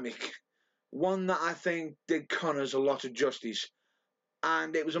dynamic, one that I think did Connors a lot of justice.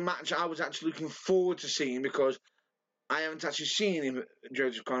 And it was a match I was actually looking forward to seeing because I haven't actually seen him,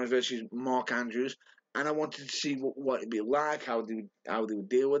 Joseph Connors versus Mark Andrews, and I wanted to see what it'd be like, how they would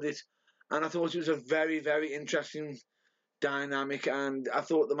deal with it. And I thought it was a very, very interesting dynamic, and I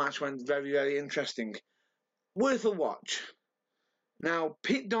thought the match went very, very interesting. Worth a watch. Now,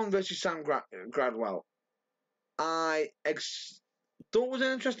 Pete Dunne versus Sam Gradwell. I thought it was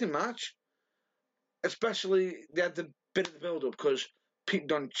an interesting match, especially they had the bit of the build-up because Pete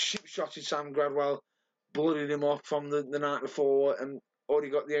Dunne cheap-shotted Sam Gradwell, bloodied him up from the night before, and already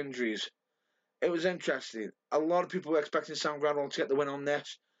got the injuries. It was interesting. A lot of people were expecting Sam Gradwell to get the win on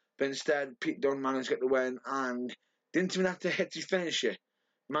this, but instead Pete Dunne managed to get the win and didn't even have to hit his finisher.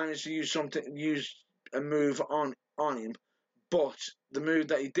 Managed to use a move on him, but the move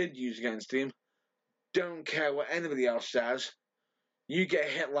that he did use against him, don't care what anybody else says, you get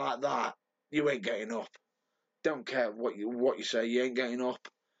hit like that, you ain't getting up. Don't care what you say, you ain't getting up.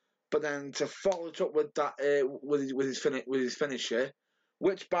 But then to follow it up with that with his finisher,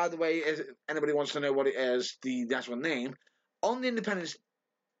 which by the way, if anybody wants to know what it is, the actual name on the independent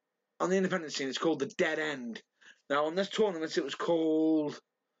scene, it's called the Dead End. Now on this tournament, it was called.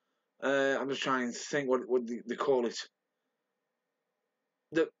 I'm just trying to think what they call it.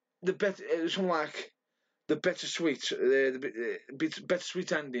 it was something like the bittersweet, the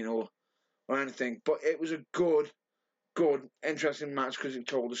bittersweet ending or anything. But it was a good, interesting match because it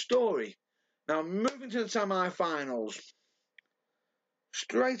told a story. Now, moving to the semi-finals,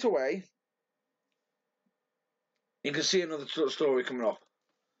 straight away, you can see another story coming up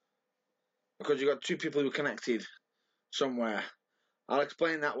because you've got two people who are connected somewhere. I'll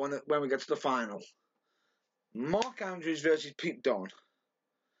explain that one when we get to the final. Mark Andrews versus Pete Dunne.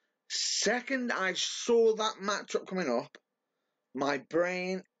 Second I saw that matchup coming up, my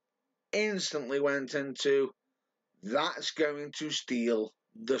brain instantly went into, that's going to steal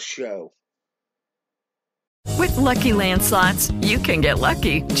the show. With Lucky Land Slots, you can get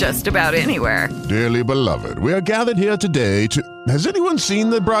lucky just about anywhere. Dearly beloved, we are gathered here today to... Has anyone seen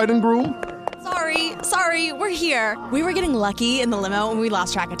the bride and groom? Sorry, we're here. We were getting lucky in the limo and we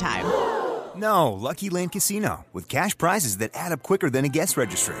lost track of time. No, Lucky Land Casino, with cash prizes that add up quicker than a guest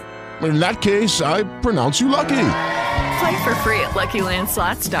registry. In that case, I pronounce you lucky. Play for free at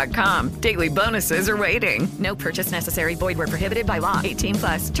LuckyLandSlots.com. Daily bonuses are waiting. No purchase necessary. Void where prohibited by law.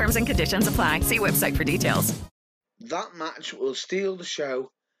 18+. Terms and conditions apply. See website for details. That match will steal the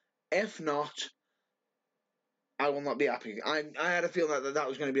show. If not, I will not be happy. I had a feeling that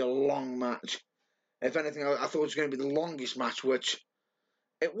was going to be a long match. If anything, I thought it was going to be the longest match, which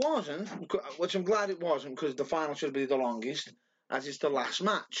it wasn't. Which I'm glad it wasn't, because the final should be the longest, as it's the last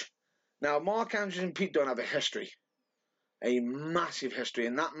match. Now, Mark Andrews and Pete Dunne have a history. A massive history,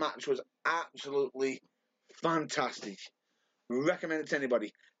 and that match was absolutely fantastic. Recommend it to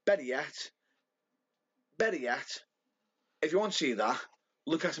anybody. Better yet, if you want to see that,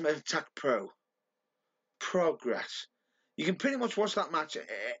 look at some Attack Pro. Progress. You can pretty much watch that match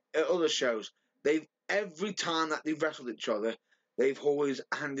at other shows. Every time that they've wrestled each other, they've always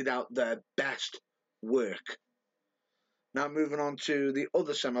handed out their best work. Now moving on to the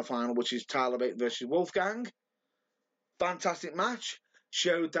other semi-final, which is Tyler Bate versus Wolfgang. Fantastic match.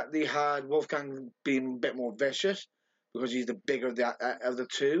 Showed that they had Wolfgang being a bit more vicious because he's the bigger of the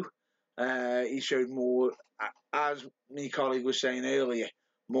two. He showed more, as my colleague was saying earlier,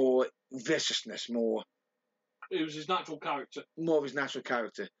 more viciousness, more. It was his natural character. More of his natural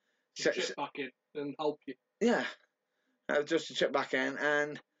character. To chip back in and help you. Yeah, just to chip back in,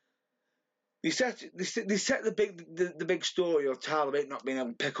 and they set the big story of Tyler Bate not being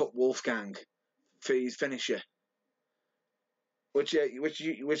able to pick up Wolfgang for his finisher. Which,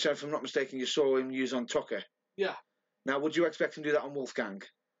 if I'm not mistaken, you saw him use on Tucker. Yeah. Now, would you expect him to do that on Wolfgang?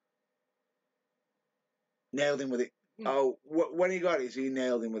 Nailed him with it. Oh, when he got it, he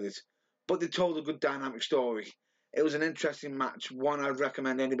nailed him with it. But they told a good dynamic story. It was an interesting match, one I'd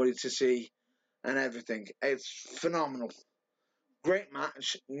recommend anybody to see, and everything. It's phenomenal. Great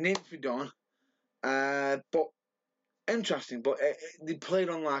match, needs to be done, but interesting. But they played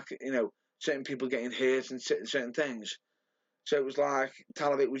on, like, certain people getting hurt and certain things. So it was like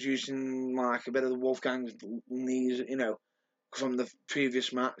Tyler Bate was using like a bit of the Wolfgang's knees, from the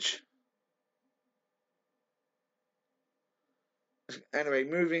previous match. Anyway,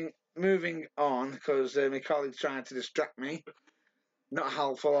 moving on, because my colleague's trying to distract me. Not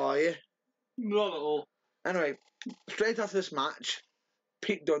helpful, are you? Not at all. Anyway, straight after this match,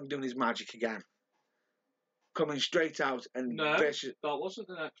 Pete Dunne doing his magic again. Coming straight out and... No, that wasn't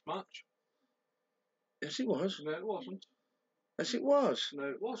the next match. Yes, it was. No, it wasn't. Yes, it was. No,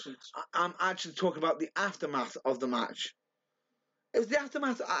 it wasn't. I'm actually talking about the aftermath of the match. It was the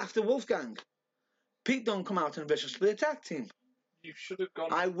aftermath after Wolfgang. Pete Dunne come out and viciously attacked him. You should have gone...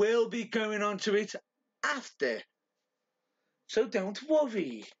 I will be going on to it after. So don't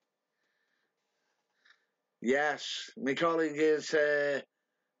worry. Yes, my colleague is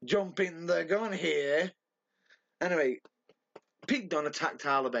jumping the gun here. Anyway, Pete Dunne attacked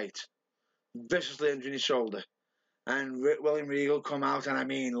Tyler Bate, viciously injuring his shoulder. And William Regal come out, and I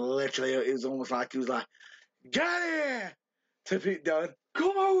mean, literally, it was almost like he was like, "Get here!" to Pete Dunne.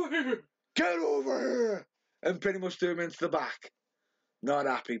 "Come over here! Get over here!" And pretty much threw him into the back. Not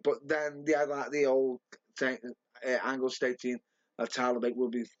happy. But then they had like the old angle stating that Tyler Bate will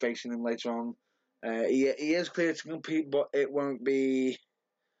be facing him later on. He is clear to compete, but it won't be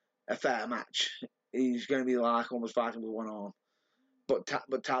a fair match. He's going to be like almost fighting with one arm.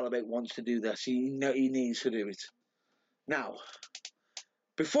 But Tyler Bate wants to do this. He needs to do it. Now,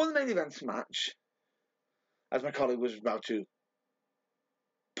 before the main event match, as my colleague was about to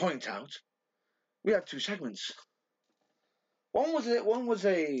point out, we had two segments. One was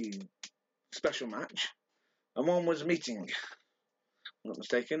a special match, and one was a meeting. If I'm not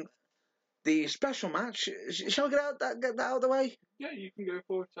mistaken. the special match. Shall we get that out of the way? Yeah, you can go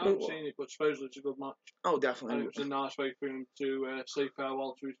for it. I haven't seen it, but supposedly it's a good match. Oh, definitely. And it was a nice way for him to say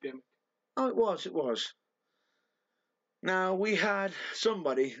farewell to his gimmick. Oh, it was. Now, we had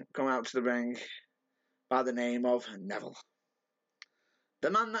somebody come out to the ring by the name of Neville. The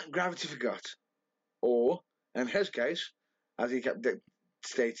man that gravity forgot. Or, in his case, as he kept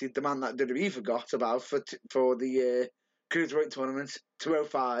stated, the man that WWE forgot about for the Cruiserweight tournament,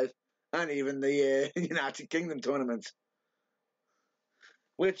 205, and even the United Kingdom tournament.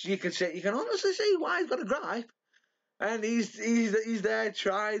 Which you can honestly see why he's got a gripe. And he's there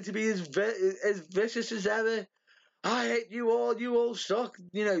trying to be as vicious as ever. I hate you all suck.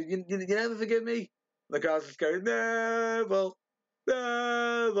 You never forgive me. The guy's just going, Neville.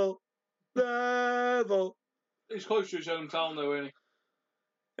 He's close to his hometown though, isn't he?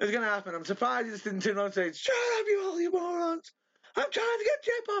 It's going to happen. I'm surprised he just didn't turn around and say, shut up, you morons. I'm trying to get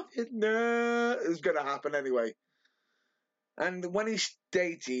Jep off you. No, it's going to happen anyway. And when he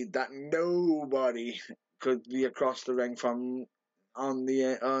stated that nobody could be across the ring from on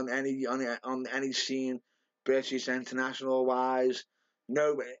any scene, British international wise,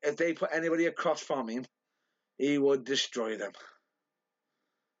 if they put anybody across from him, he would destroy them.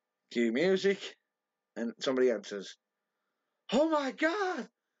 Cue music, and somebody enters. Oh my God!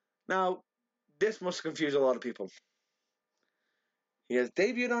 Now, this must confuse a lot of people. He has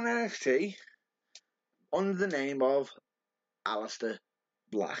debuted on NXT under the name of Aleister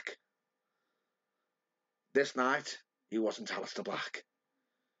Black. This night, he wasn't Aleister Black.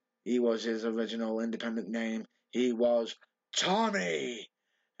 He was his original independent name. He was Tommy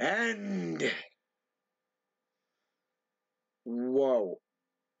End. Whoa.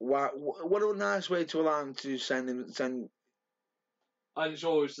 What a nice way to allow him to send. And it's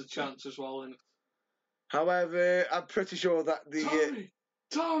always the chance as well, isn't it? However, I'm pretty sure that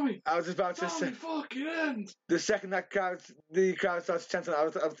Tommy! I was about to say... fucking End! The second the crowd starts chanting, I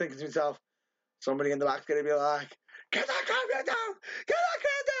was thinking to myself, somebody in the back's going to be like, get that crowd down! Get that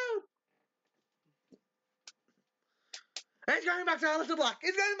crowd down! And he's going back to Aleister Black!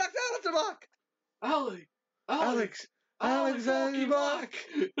 He's going back to Aleister Black! Alexander Black!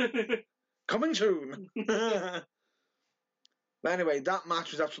 Coming soon! But anyway, that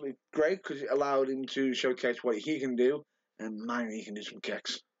match was absolutely great because it allowed him to showcase what he can do, and man, he can do some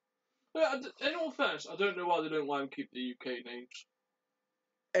kicks. Yeah, in all fairness, I don't know why they don't let him keep the UK names.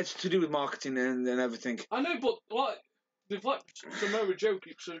 It's to do with marketing and everything. I know, but they've let Samoa Joe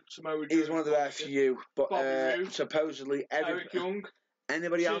keep Samoa Joe. He's one of the rare few, but supposedly Eric Young,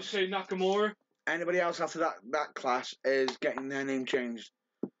 anybody else, Shinsuke Nakamura, anybody else after that class is getting their name changed.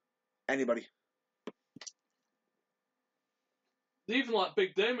 Anybody. They even let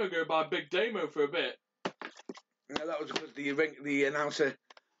Big Damo go by Big Damo for a bit. No, that was because the announcer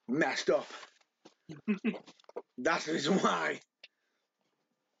messed up. That's the reason why.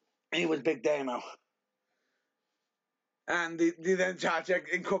 He was Big Damo. And they then tried to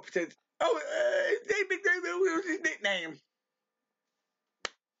incorporate, his name Big Damo, what was his nickname?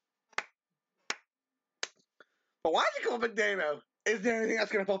 But why is he called Big Damo? Is there anything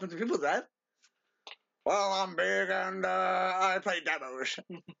that's going to pop into people's head? Well, I'm big and I play demos.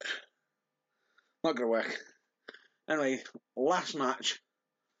 Not going to work. Anyway, last match.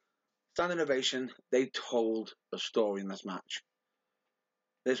 Standing ovation. They told a story in this match.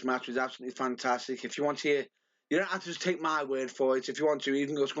 This match was absolutely fantastic. If you want to hear, you don't have to just take my word for it. If you want to,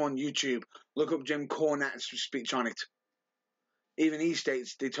 even go on YouTube, look up Jim Cornette's speech on it. Even he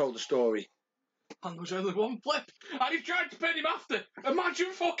states they told the story. And there was only one flip, and he tried to pin him after.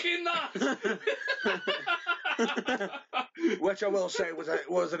 Imagine fucking that! Which I will say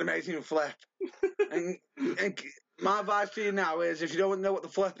was an amazing flip. And my advice to you now is, if you don't know what the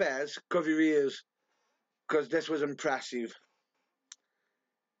flip is, cover your ears, because this was impressive.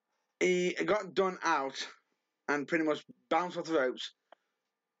 He got done out and pretty much bounced off the ropes,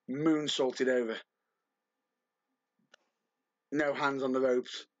 moonsaulted over. No hands on the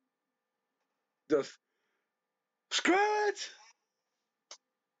ropes. Just screw it!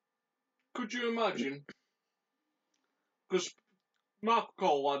 Could you imagine? Because Mark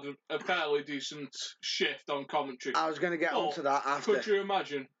Cole had a fairly decent shift on commentary. I was going to get onto that after. Could you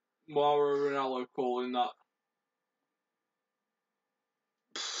imagine Mauro Ranallo calling that?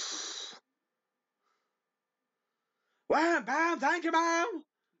 Well, bam, thank you, ma'am.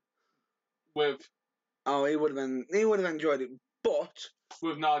 He would have enjoyed it, but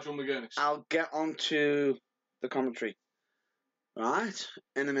with Nigel McGuinness. I'll get onto the commentary, right,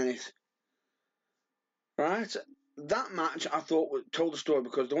 in a minute. Right, that match I thought told the story,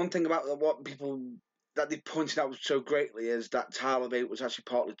 because the one thing about what people that they pointed out so greatly is that Tyler Bate was actually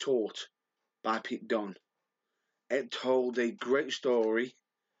partly taught by Pete Dunne. It told a great story,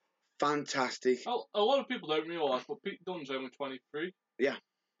 fantastic. Oh, a lot of people don't realise, but Pete Dunne's only 23. Yeah.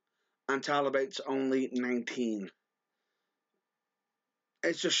 And Tyler Bates only 19.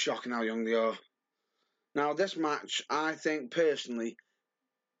 It's just shocking how young they are. Now, this match, I think personally,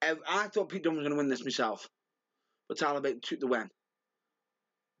 I thought Pete Dunne was going to win this myself, but Tyler Bates took the win.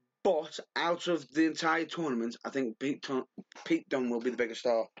 But out of the entire tournament, I think Pete Dunne will be the biggest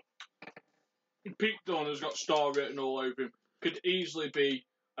star. Pete Dunne has got star written all over him. Could easily be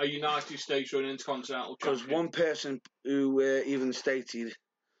a United States or an Intercontinental champion. Because one person who even stated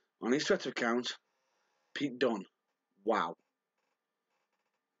on his Twitter account, Pete Dunne, wow.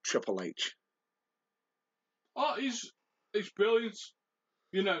 Triple H. Oh, he's brilliant.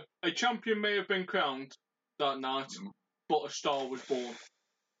 You know, a champion may have been crowned that night, but a star was born.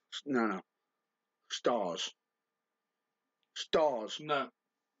 No. Stars. Stars. No.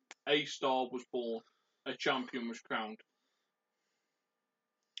 A star was born. A champion was crowned.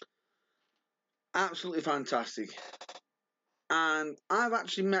 Absolutely fantastic. And I've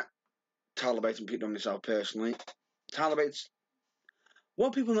actually met Tyler Bates and Pete Dunne myself personally. Tyler Bates,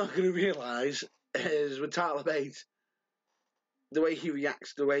 what people are not going to realise is with Tyler Bates, the way he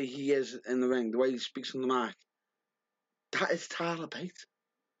reacts, the way he is in the ring, the way he speaks on the mic, that is Tyler Bates.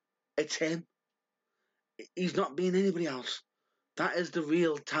 It's him. He's not being anybody else. That is the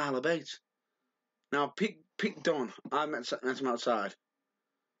real Tyler Bates. Now, Pete Dunne, I met him outside.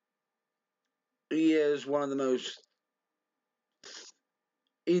 He is one of the most...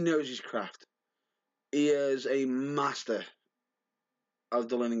 He knows his craft. He is a master of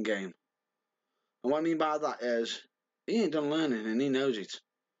the learning game. And what I mean by that is, he ain't done learning and he knows it.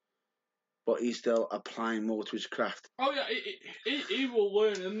 But he's still applying more to his craft. Oh yeah, he will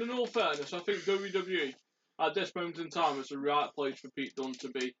learn. And in all fairness, I think WWE at this moment in time is the right place for Pete Dunne to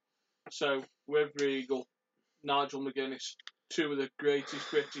be. So with Regal, Nigel McGuinness, two of the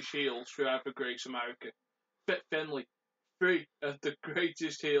greatest British heels to ever grace America. Fit Finlay, three of the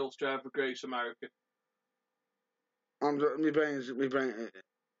greatest heels to ever grace America. My brain.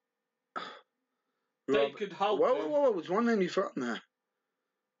 They could help. Whoa! There's one name you forgot in there.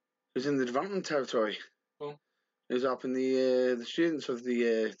 Who's in the development territory? Oh. Who's up in the students of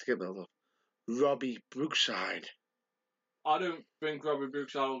the to get built up. Robbie Brookside. I don't think Robbie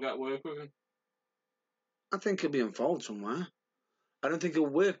Brookside will get work with him. I think he'll be involved somewhere. I don't think he'll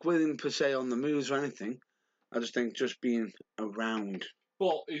work with him per se on the moves or anything. I just think just being around.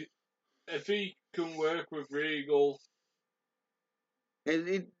 But if he can work with Regal,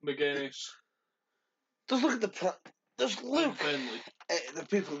 McGuinness, just look at the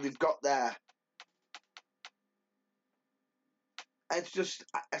people they've got there. It's just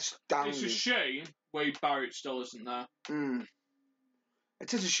astounding. It's a shame Wade Barrett still isn't there.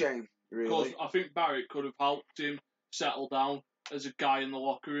 It is a shame, really. Because I think Barrett could have helped him settle down as a guy in the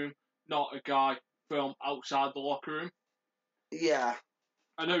locker room, not a guy from outside the locker room. Yeah.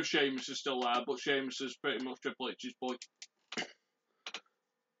 I know Sheamus is still there, but Sheamus is pretty much Triple H's boy.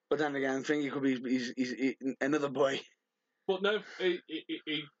 But then again, I think he could be he's another boy. But no,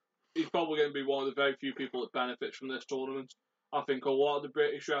 he's probably going to be one of the very few people that benefits from this tournament. I think a lot of the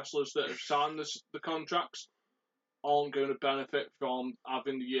British wrestlers that have signed the contracts aren't going to benefit from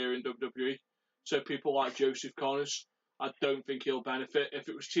having the year in WWE. So people like Joseph Connors, I don't think he'll benefit. If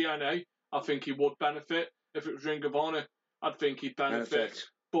it was TNA, I think he would benefit. If it was Ring of Honor, I think he'd benefit.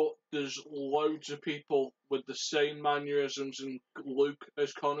 But there's loads of people with the same mannerisms and look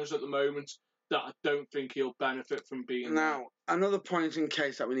as Connors at the moment that I don't think he'll benefit from being now, there. Another point in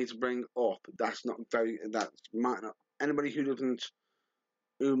case that we need to bring up, anybody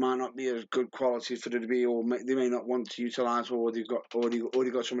who might not be as good quality for WWE, or they may not want to utilise, or they've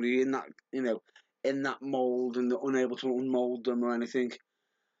already got somebody in that, in that mould, and they're unable to unmould them or anything.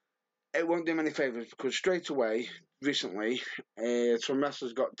 It won't do them any favours, because straight away, recently, some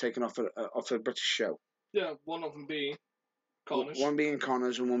wrestlers got taken off a British show. Yeah, one of them being Connors. One being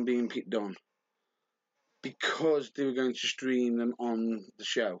Connors and one being Pete Dunne. Because they were going to stream them on the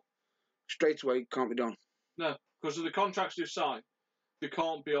show. Straight away, can't be done. No, because of the contracts they've signed, they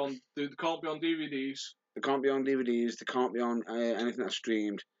can't be on DVDs. They can't be on DVDs. They can't be on anything that's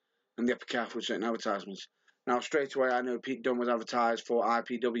streamed, and they have to be careful with certain advertisements. Now, straight away, I know Pete Dunne was advertised for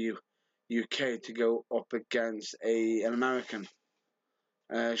IPW UK to go up against an American.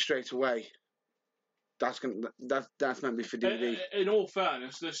 Straight away, that's meant to be for DVD. In all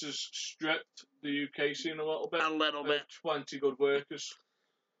fairness, this has stripped the UK scene a little bit. 20 good workers.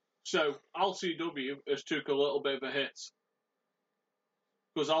 So LCW has took a little bit of a hit.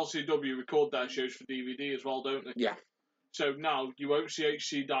 Because LCW record their shows for DVD as well, don't they? Yeah. So now you won't see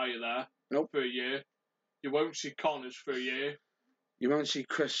HC Dyer there. Nope. For a year. You won't see Connors for a year. You won't see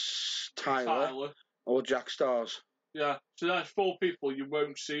Chris Tyler. Or Jack Stars. Yeah, so that's 4 people you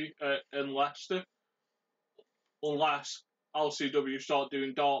won't see in Leicester. Unless LCW start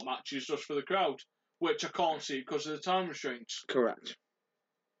doing dart matches just for the crowd, which I can't see because of the time restraints. Correct.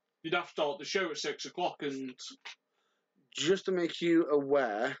 You'd have to start the show at 6 o'clock and... Just to make you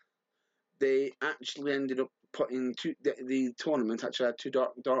aware, they actually ended up putting the tournament actually had 2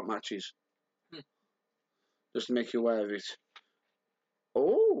 dart matches. Just to make you aware of it.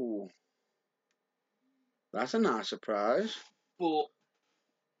 Oh! That's a nice surprise. But...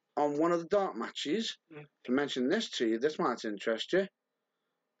 On one of the dart matches, to mention this to you, this might interest you.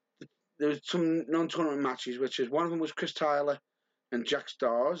 There was some non-tournament matches, which is one of them was Chris Tyler and Jack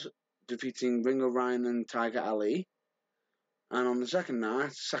Stars defeating Ringo Ryan and Tiger Ali, and on the second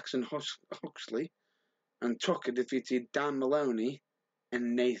night, Saxon Huxley and Tucker defeated Dan Maloney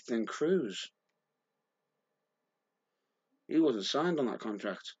and Nathan Cruz. He wasn't signed on that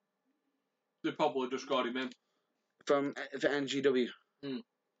contract. They probably just got him in for NGW.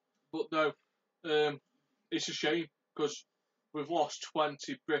 But no, it's a shame because we've lost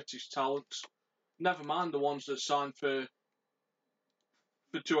 20 British talents. Never mind the ones that signed for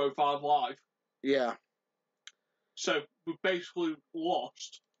 205 Live. Yeah. So we've basically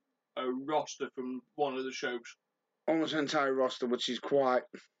lost a roster from one of the shows. Almost an entire roster, which is quite...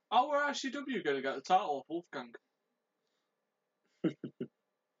 How are ICW going to get the title off Wolfgang?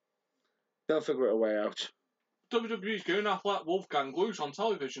 They'll figure it a way out. WWE's going to have to let Wolfgang lose on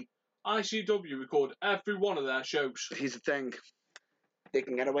television. ICW record every one of their shows. Here's the thing. They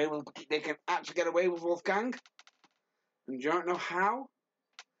can actually get away with Wolfgang. And you don't know how?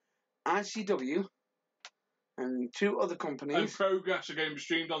 ICW and 2 other companies. And Progress are going to be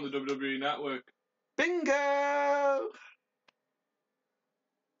streamed on the WWE Network. Bingo!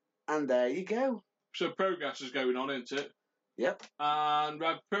 And there you go. So Progress is going on, isn't it? Yep. And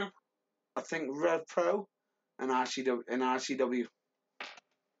Rev Pro? I think Rev Pro and RCW.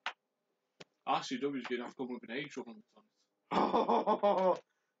 RCW's going to have to come with an age limit on it. Oh,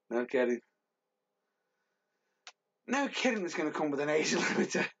 no kidding. No kidding it's going to come with an age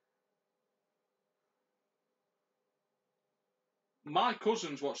limiter. My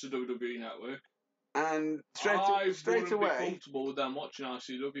cousins watch the WWE Network. And straight wouldn't away, be comfortable with them watching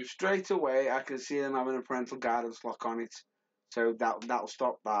RCW. Straight away, I can see them having a parental guidance lock on it. So that'll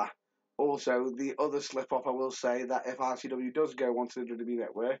stop that. Also, the other slip-up, I will say, that if RCW does go onto the WWE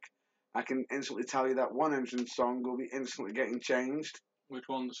Network, I can instantly tell you that one entrance song will be instantly getting changed. Which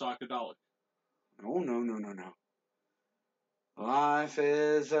one? The Psychedelic? Oh, no. Life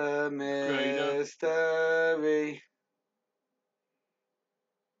is a mystery.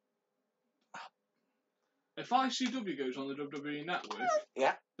 If ICW goes on the WWE Network,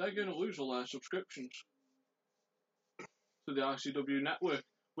 yeah, they're going to lose all their subscriptions to the ICW Network,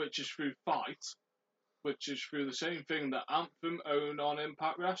 which is through Fight, which is through the same thing that Anthem owned on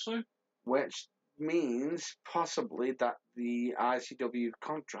Impact Wrestling. Which means possibly that the ICW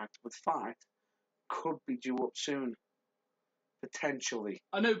contract with Fight could be due up soon. Potentially.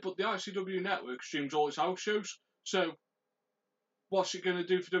 I know, but the ICW Network streams all its house shows, so what's it going to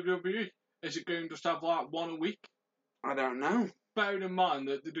do for WWE? Is it going to just have like one a week? I don't know. Bearing in mind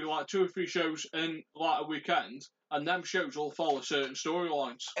that they do like 2 or 3 shows in like a weekend, and them shows all follow certain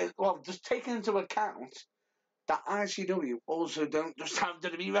storylines. Well, just taking into account that ICW also don't just have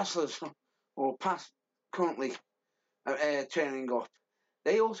WWE wrestlers or past currently training up.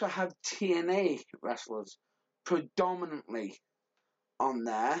 They also have TNA wrestlers predominantly on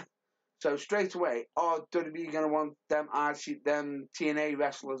there. So straight away, are WWE going to want them TNA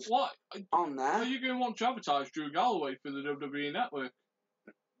wrestlers on there? Are you going to want to advertise Drew Galloway for the WWE Network?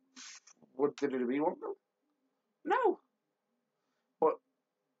 Would WWE want them? No. But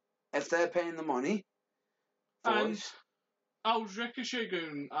if they're paying the money for and it... How's Ricochet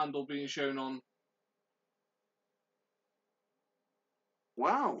going to handle being shown on?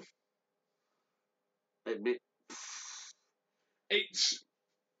 Wow. It's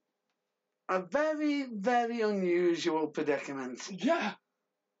a very, very unusual predicament. Yeah.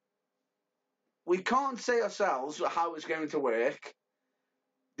 We can't say ourselves how it's going to work.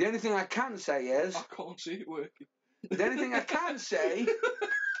 The only thing I can say is... I can't see it working. The only thing I can say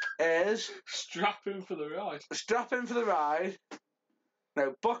is... Strap in for the ride. Strap in for the ride.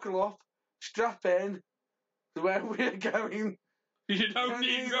 No, buckle up. Strap in to where we're going. You don't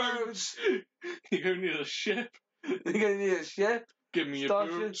need roads. You're going to need a ship. You're going to need a ship. Give me your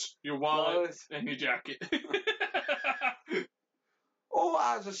boots, your wallet, and your jacket. Or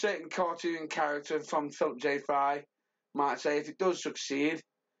as a certain cartoon character from Philip J. Fry might say, if it does succeed,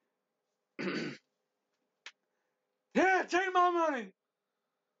 take my money.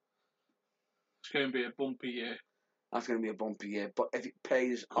 It's going to be a bumpy year. That's going to be a bumpy year, but if it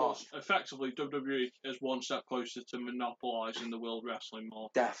pays off... Effectively, WWE is one step closer to monopolising the World Wrestling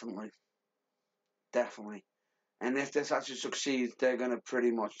market. Definitely. And if this actually succeeds, they're going to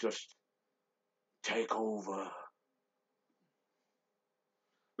pretty much just take over.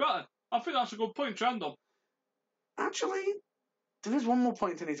 Right, I think that's a good point to end on. Actually, there is one more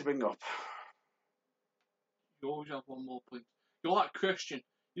point I need to bring up. You always have one more point. You're like Christian.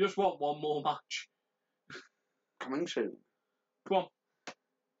 You just want one more match. Coming soon. Come on.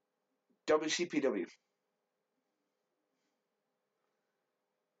 WCPW.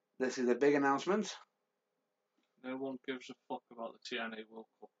 This is a big announcement. No one gives a fuck about the TNA World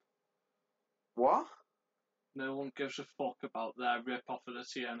Cup. What? No one gives a fuck about their rip-off of the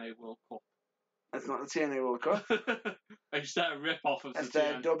TNA World Cup. It's not the TNA World Cup. It's their rip-off of it's the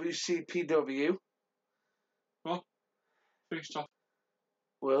their WCPW. What? Finish off.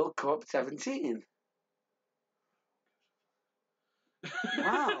 World Cup 17.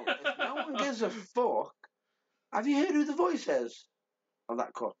 Wow. If no one gives a fuck, have you heard who the voice is of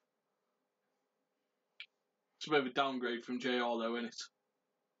that cup? It's a bit of a downgrade from JR though, isn't it?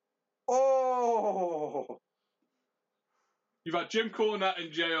 Oh! You've had Jim Cornette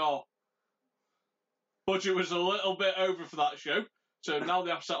and JR. Budget was a little bit over for that show, so now they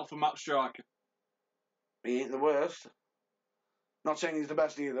have to settle for Matt Striker. He ain't the worst. Not saying he's the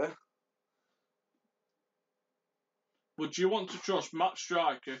best either. Would you want to trust Matt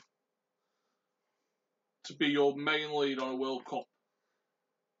Striker to be your main lead on a World Cup?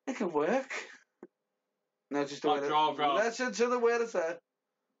 It can work. No, just the Listen to the word I said.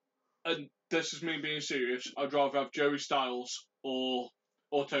 And this is me being serious. I'd rather have Joey Styles or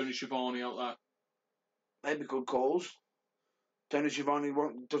Tony Schiavone out there. Maybe good calls. Tony Schiavone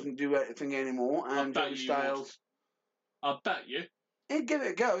doesn't do anything anymore, and Joey Styles. I bet you. He'd give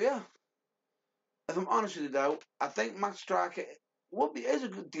it a go, yeah. If I'm honest with you, though, I think Matt Striker is a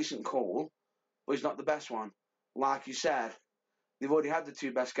good, decent call, but he's not the best one. Like you said, they've already had the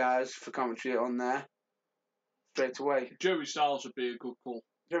two best guys for commentary on there straight away. Joey Styles would be a good call.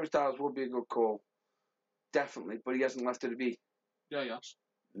 Joey Styles would be a good call, definitely, but he hasn't left WWE. Yeah, he has.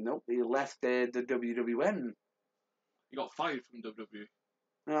 Nope, he left the WWN. He got fired from WWE.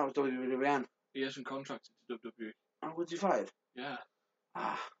 No, that was WWN. He isn't contracted to WWE. Oh, was he fired? Yeah.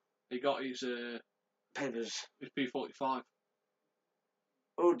 Ah. He got his papers. His P45.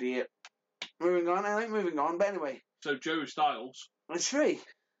 Oh dear. Moving on, I think moving on, but anyway. So Joey Styles. It's free.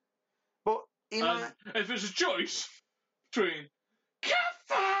 But he might... if there's a choice between Cat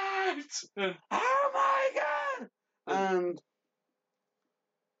Fight and oh my god! And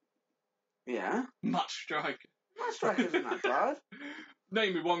yeah. Matt Striker. Matt Striker isn't that bad.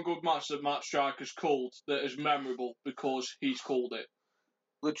 Name me one good match that Matt Striker's called that is memorable because he's called it.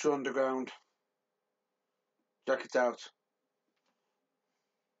 Lucha Underground. Check it out.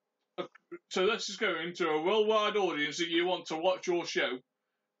 So this is going to a worldwide audience that you want to watch your show,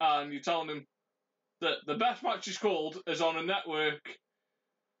 and you're telling them that the best match is called is on a network.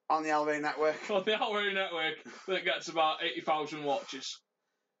 On the Alway Network. On the Alway Network that gets about 80,000 watches.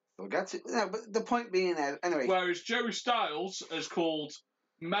 We'll get to... No, but the point being is... Anyway. Whereas Joey Styles has called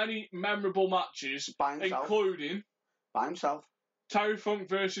many memorable matches, by himself. including... By himself. Terry Funk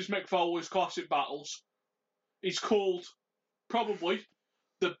versus Mick Foley's Classic Battles. He's called probably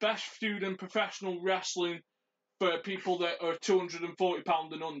the best feud in professional wrestling for people that are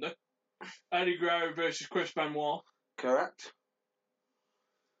 £240 and under. Eddie Guerrero versus Chris Benoit. Correct.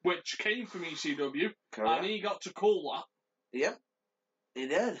 Which came from ECW. Correct. And he got to call that. Yep. He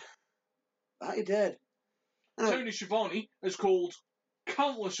did. That he did. Tony Schiavone has called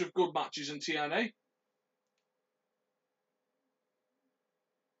countless of good matches in TNA.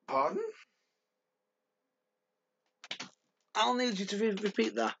 Pardon? I'll need you to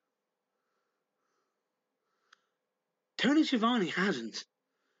repeat that. Tony Schiavone hasn't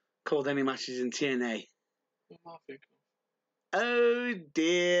called any matches in TNA. What am I thinking? Oh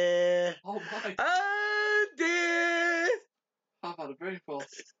dear. Oh my. Oh dear. I've had a brain fart.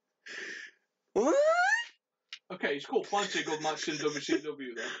 What? Okay, he's called plenty of good matches in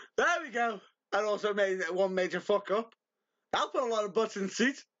WCW then. There we go. And also made one major fuck up. I'll put a lot of butts in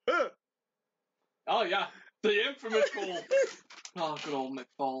seats. Oh yeah, the infamous call. Oh, good old Mick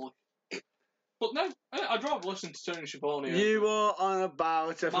Foley. But no, I'd rather listen to Tony Schiavone. You are on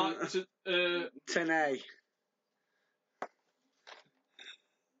about TNA.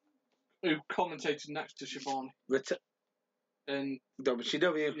 Who commentated next to Schiavone. In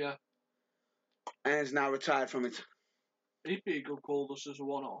WCW. Yeah. And is now retired from it. He'd be a good call just as a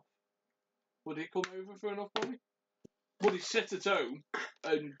one-off. Would he come over for enough money? Would he sit at home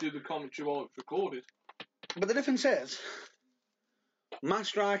and do the commentary while it's recorded? But the difference is, Matt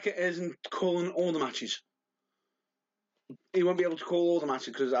Striker isn't calling all the matches. He won't be able to call all the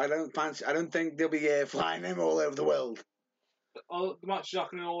matches because I don't think they'll be flying him all over the world. The matches are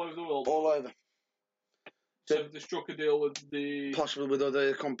happening all over the world. All over. So they struck a deal with the... Possibly with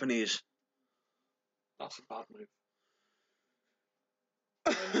other companies. That's a bad move.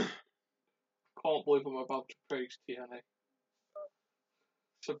 Can't believe I'm about to praise TNA.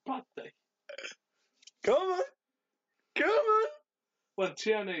 It's a bad day. Come on! When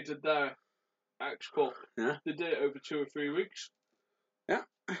TNA did their X Cup, yeah. They did it over 2 or 3 weeks. Yeah.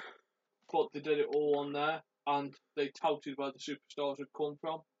 But they did it all on there, and they touted where the superstars had come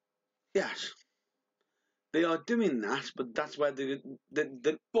from. Yes. They are doing that, but that's where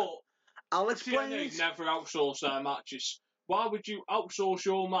But I'll explain. TNA never outsource their matches. Why would you outsource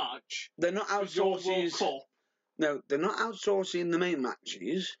your match? They're not outsourcing. No, they're not outsourcing the main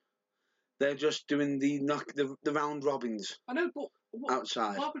matches. They're just doing the round robins. I know, but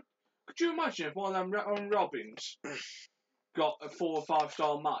outside. Could you imagine if one of them round robins got a 4 or 5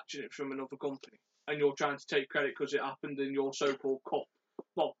 star match and it's from another company, and you're trying to take credit because it happened in your so-called cup?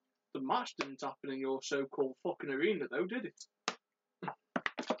 Well, the match didn't happen in your so-called fucking arena, though, did it?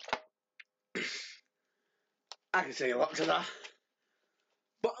 I can say a lot to that.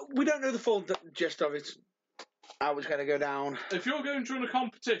 But we don't know the full gist of it. How it's going to go down. If you're going to run a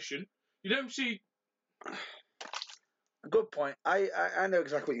competition, you don't see... Good point. I know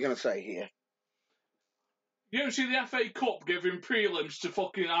exactly what you're going to say here. You don't see the FA Cup giving prelims to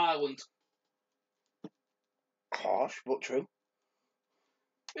fucking Ireland. Harsh, but true.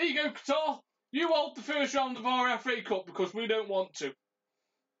 Here you go, Qatar. You hold the first round of our FA Cup because we don't want to.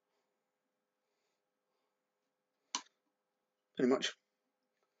 Pretty much.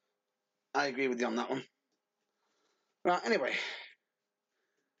 I agree with you on that one. Right, anyway.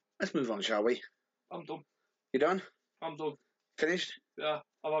 Let's move on, shall we? I'm done. You done? I'm done. Finished? Yeah,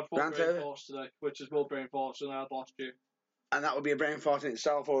 I've had 4 brain farts today, which is more brain farts than I had last year. And that would be a brain fart in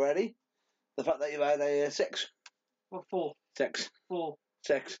itself already. The fact that you've had a 6. Well, 4. 6. 4.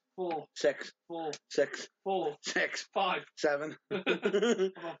 6. 4. 6. 4. 6. 4. 6. 5. 7. I've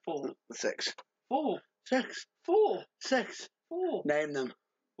had 4. 6. 4. 6. 4. 6. 4. Name them.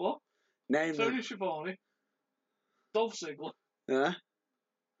 What? Name them. Tony Schiavone. Dolph Ziggler. Yeah?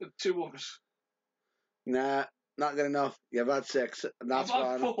 And 2 others. Nah, not good enough. You've had 6. And that's I've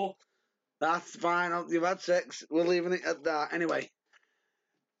had fine. 4. That's fine. You've had 6. We're leaving it at that. Anyway.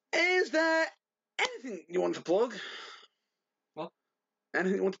 Is there anything you want to plug? What?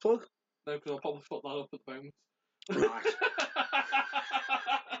 Anything you want to plug? No, because I'll probably fuck that up at the moment. Right.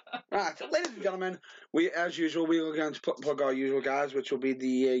 Right, ladies and gentlemen, as usual, we are going to plug our usual guys, which will be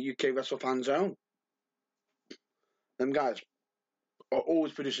the UK Wrestle Fan Zone. Them guys are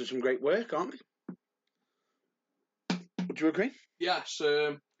always producing some great work, aren't they? Would you agree? Yes,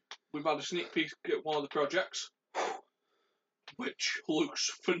 we've had a sneak peek at one of the projects, which looks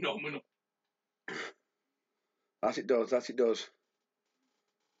phenomenal. That it does, that it does.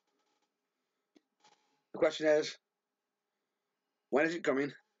 The question is, when is it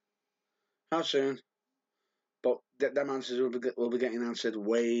coming? How soon? But them answers will be getting answered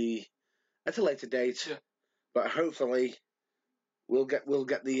way at a later date. Yeah. But hopefully, we'll get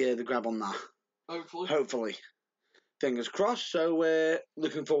the grab on that. Hopefully. Fingers crossed. So we're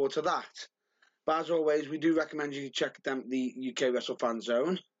looking forward to that. But as always, we do recommend you check the UK Wrestle Fan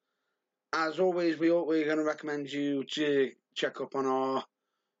Zone. As always, we're going to recommend you to check up on our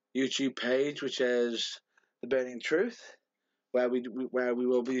YouTube page, which is The Burning Truth, where we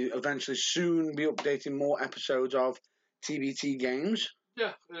will be eventually soon be updating more episodes of TBT games.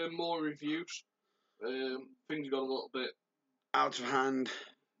 Yeah, more reviews. Things got a little bit out of hand.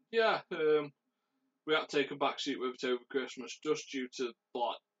 Yeah, we had to take a backseat with it over Christmas just due to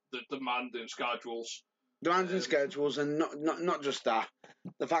like the demanding schedules. Demanding schedules, and not just that.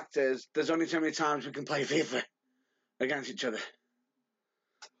 The fact is, there's only so many times we can play FIFA against each other.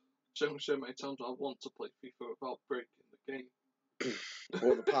 So many times I want to play FIFA without breaking the game.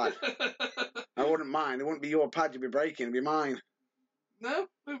 Or the pad. I wouldn't mind. It wouldn't be your pad you'd be breaking, it'd be mine. No,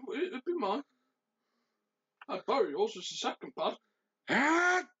 it'd be mine. I'd borrow yours as a second pad.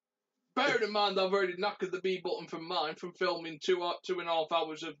 Bearing in mind I've already knackered the B button from mine from filming 2.5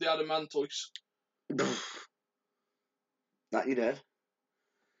 hours of the Adamantoise. That you did.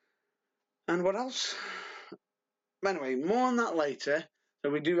 And what else? Anyway, more on that later. So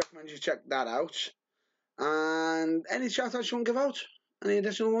we do recommend you check that out. And any shout outs you want to give out? Any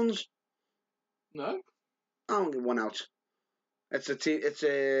additional ones? No. I'll give one out. It's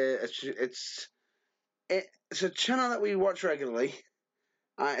It's a channel that we watch regularly.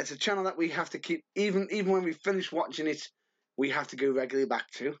 It's a channel that we have to keep, even when we finish watching it, we have to go regularly back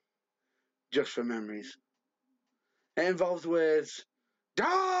to, just for memories. It involves words,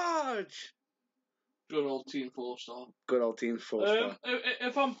 dodge! Good old Team 4-star. Good old Team 4-star.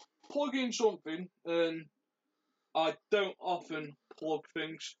 If I'm plugging something, and I don't often plug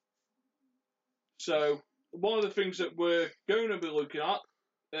things, so one of the things that we're going to be looking at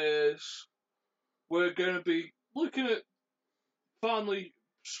is we're going to be looking at finally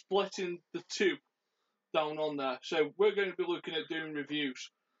splitting the two down on there. So we're going to be looking at doing reviews.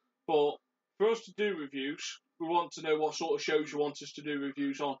 But for us to do reviews, we want to know what sort of shows you want us to do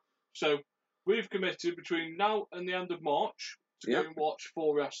reviews on. So we've committed between now and the end of March to go and watch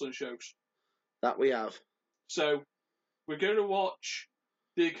 4 wrestling shows. That we have. So we're going to watch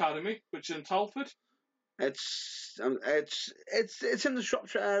The Academy, which is in Telford. It's in the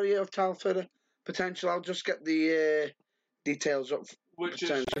Shropshire area of Telford. Potential. I'll just get the details up. Which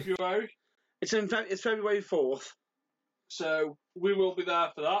is February. It's February 4th. So we will be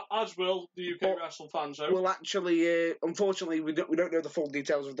there for that, as will the UK Wrestle Fan Zone. Well, actually, unfortunately, we don't know the full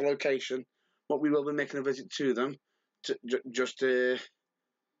details of the location, but we will be making a visit to them to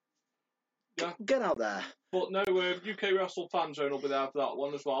get out there. But no, UK Wrestle Fan Zone will be there for that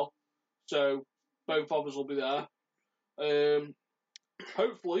one as well. So both of us will be there.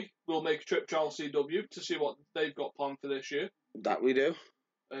 Hopefully, we'll make a trip to LCW to see what they've got planned for this year. That we do.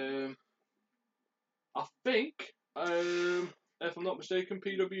 I think, if I'm not mistaken,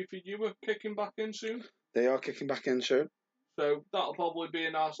 PWFU are kicking back in soon. They are kicking back in soon. So that'll probably be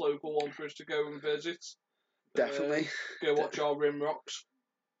a nice local one for us to go and visit. Definitely. Go watch our Rim Rocks.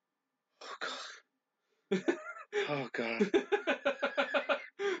 Oh, God. Oh, God.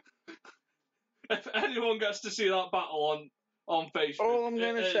 If anyone gets to see that battle on Facebook, all I'm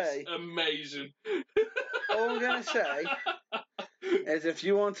going to say, amazing. All I'm going to say is if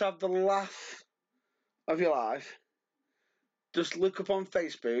you want to have the laugh of your life, just look up on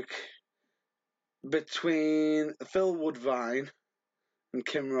Facebook between Phil Woodvine and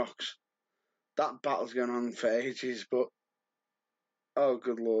Kim Rocks. That battle's going on for ages, but oh,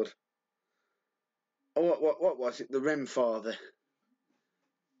 good Lord. Oh, what was it? The Rim Father.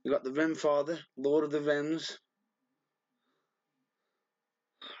 You got the Rim Father, Lord of the Rims.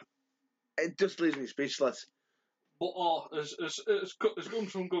 It just leaves me speechless. But it's come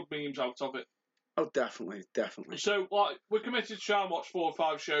some good memes out of it. Oh, definitely. So, we're committed to try and watch 4 or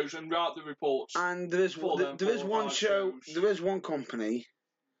 5 shows and write the reports. And there is one show, there is one company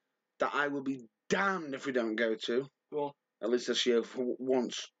that I will be damned if we don't go to. Go on. At least this year for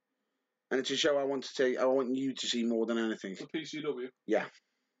once. And it's a show I want you to see more than anything. The PCW. Yeah.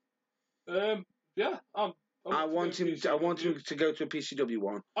 Yeah. I want him to go to a PCW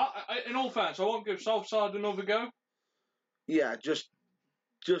one. In all fairness, I won't give Southside another go. Yeah, just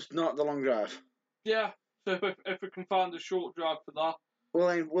not the long drive. Yeah. So if we can find a short drive for that,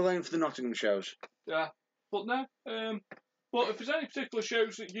 we'll aim for the Nottingham shows. Yeah. But no. But if there's any particular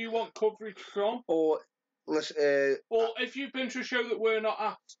shows that you want coverage from, or if you've been to a show that we're not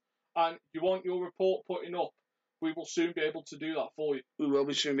at and you want your report putting up, we will soon be able to do that for you. We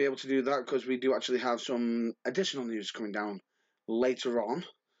will soon be able to do that because we do actually have some additional news coming down later on.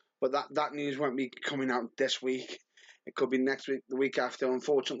 But that news won't be coming out this week. It could be next week, the week after,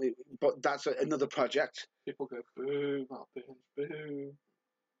 unfortunately. But that's another project. People go, boo, Matt Burns, boo.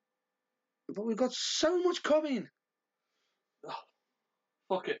 But we've got so much coming. Oh,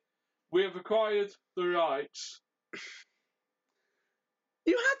 fuck it. We have acquired the rights.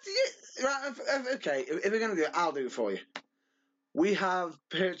 You have to... Right, okay, if we're going to do it, I'll do it for you. We have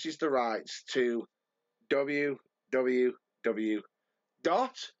purchased the rights to www.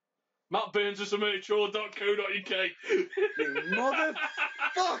 MattBurnsIsAmateur.co.uk. You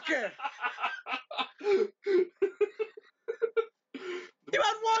motherfucker! You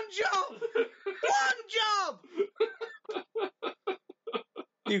had one job! One job!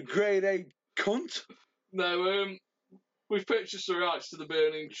 You grade A cunt. No, we've purchased the rights to the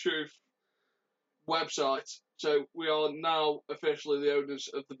Burning Truth website, so we are now officially the owners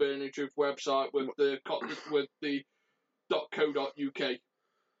of the Burning Truth website with the .co.uk.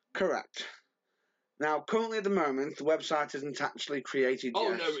 Correct. Now, currently at the moment, the website isn't actually created yet.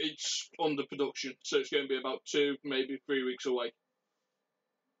 Oh no, it's under production, so it's going to be about 2, maybe 3 weeks away.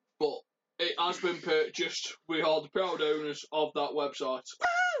 But it has been purchased. We are the proud owners of that website.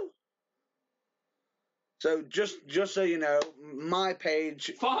 Woo! So just so you know, my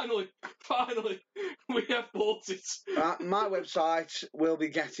page... Finally, we have bought it. My website will be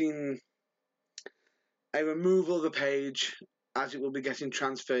getting a removal of the page as it will be getting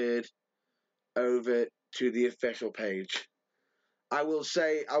transferred over to the official page. I will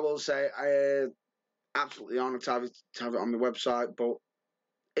say, I absolutely honoured to have it on my website, but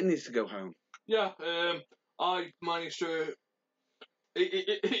it needs to go home. Yeah, I managed to.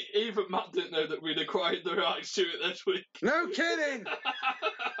 Even Matt didn't know that we'd acquired the rights to it this week. No kidding!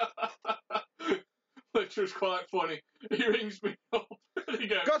 Which was quite funny. He rings me up and he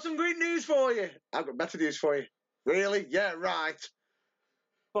goes, "Got some great news for you." "I've got better news for you." "Really?" "Yeah, right."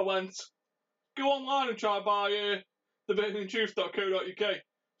 I went, "Go online and try and buy theburningtruth.co.uk.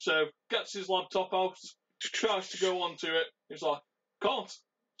 So, gets his laptop out, tries to go onto it. He's like, "Can't.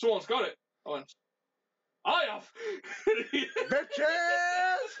 Someone's got it." I went, "I have."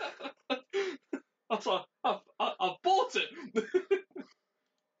 Bitches! I was like, I've bought it.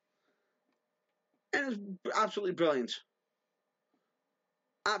 And it was absolutely brilliant.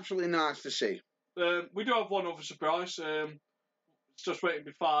 Absolutely nice to see. We do have one other surprise. It's just waiting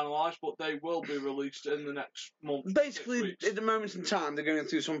to be finalised, but they will be released in the next month. Basically, at the moment in time, they're going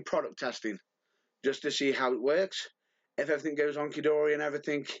through some product testing just to see how it works. If everything goes honky-dory and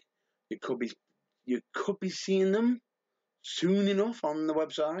everything, you could be seeing them soon enough on the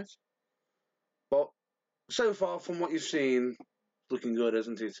website. But so far, from what you've seen, it's looking good,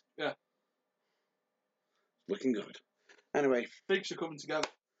 isn't it? Yeah. Looking good. Anyway. Things are coming together.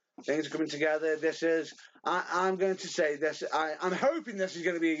 Things are coming together. This is, I'm going to say this, I'm hoping this is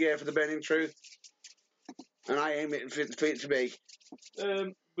going to be a year for the Burning Truth. And I aim it for it to be.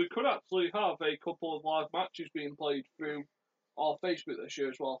 We could actually have a couple of live matches being played through our Facebook this year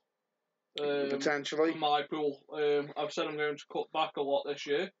as well. Potentially. For my pool. I've said I'm going to cut back a lot this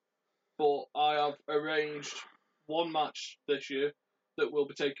year, but I have arranged one match this year that will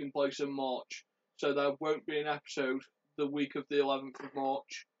be taking place in March. So there won't be an episode the week of the 11th of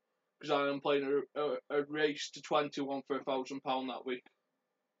March, because I am playing a race to 21 for £1,000 that week.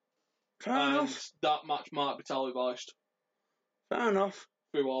 Fair enough. That match might be televised. Fair enough.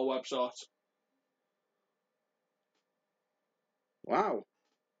 Through our website. Wow.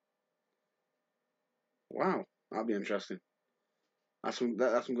 Wow, that'd be interesting. That's some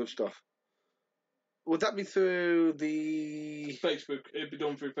good stuff. Would that be through the Facebook? It'd be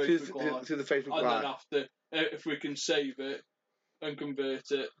done through Facebook Live. Through the Facebook and Live. Then after, if we can save it and convert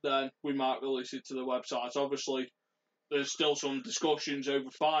it, then we might release it to the website. Obviously, there's still some discussions over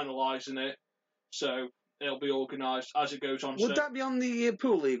finalising it, so it'll be organised as it goes on. Would that be on the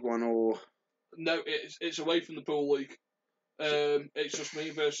Pool League one, or...? No, it's away from the Pool League. It's just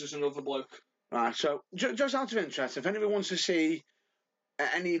me versus another bloke. Right, so just out of interest, if anyone wants to see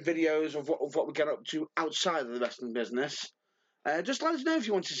any videos of what we get up to outside of the wrestling business, just let us know if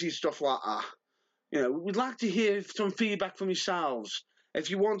you want to see stuff like that. You know, we'd like to hear some feedback from yourselves. If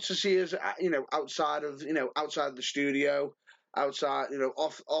you want to see us, outside of the studio, outside,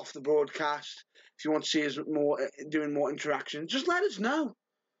 off the broadcast. If you want to see us doing more interaction, just let us know.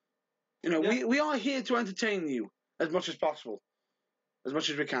 We are here to entertain you as much as possible, as much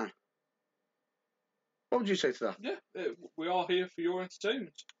as we can. What would you say to that? Yeah, we are here for your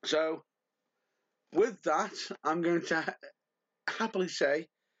entertainment. So, with that, I'm going to happily say,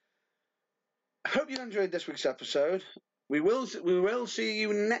 I hope you enjoyed this week's episode. We will see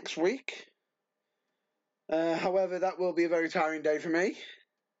you next week. However, that will be a very tiring day for me.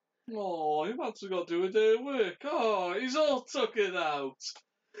 Oh, you've actually got to do a day of work. Oh, he's all took it out.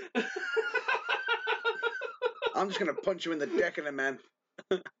 I'm just going to punch you in the dick in a man.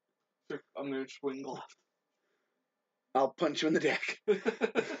 I'm going to swing left. I'll punch you in the dick.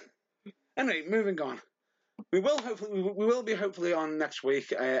 Anyway, moving on. We will be hopefully on next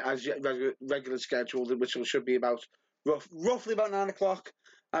week as regular scheduled, which should be about roughly about 9 o'clock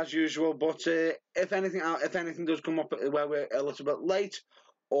as usual. But if anything does come up where we're a little bit late,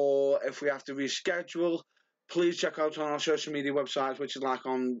 or if we have to reschedule, please check out on our social media websites, which is like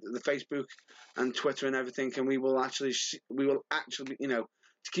on the Facebook and Twitter and everything, and we will actually to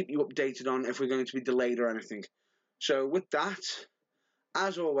keep you updated on if we're going to be delayed or anything. So with that,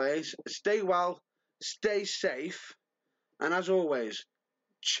 as always, stay well, stay safe, and as always,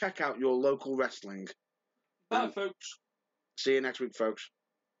 check out your local wrestling. Bye, folks. See you next week, folks.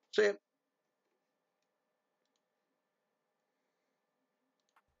 See you.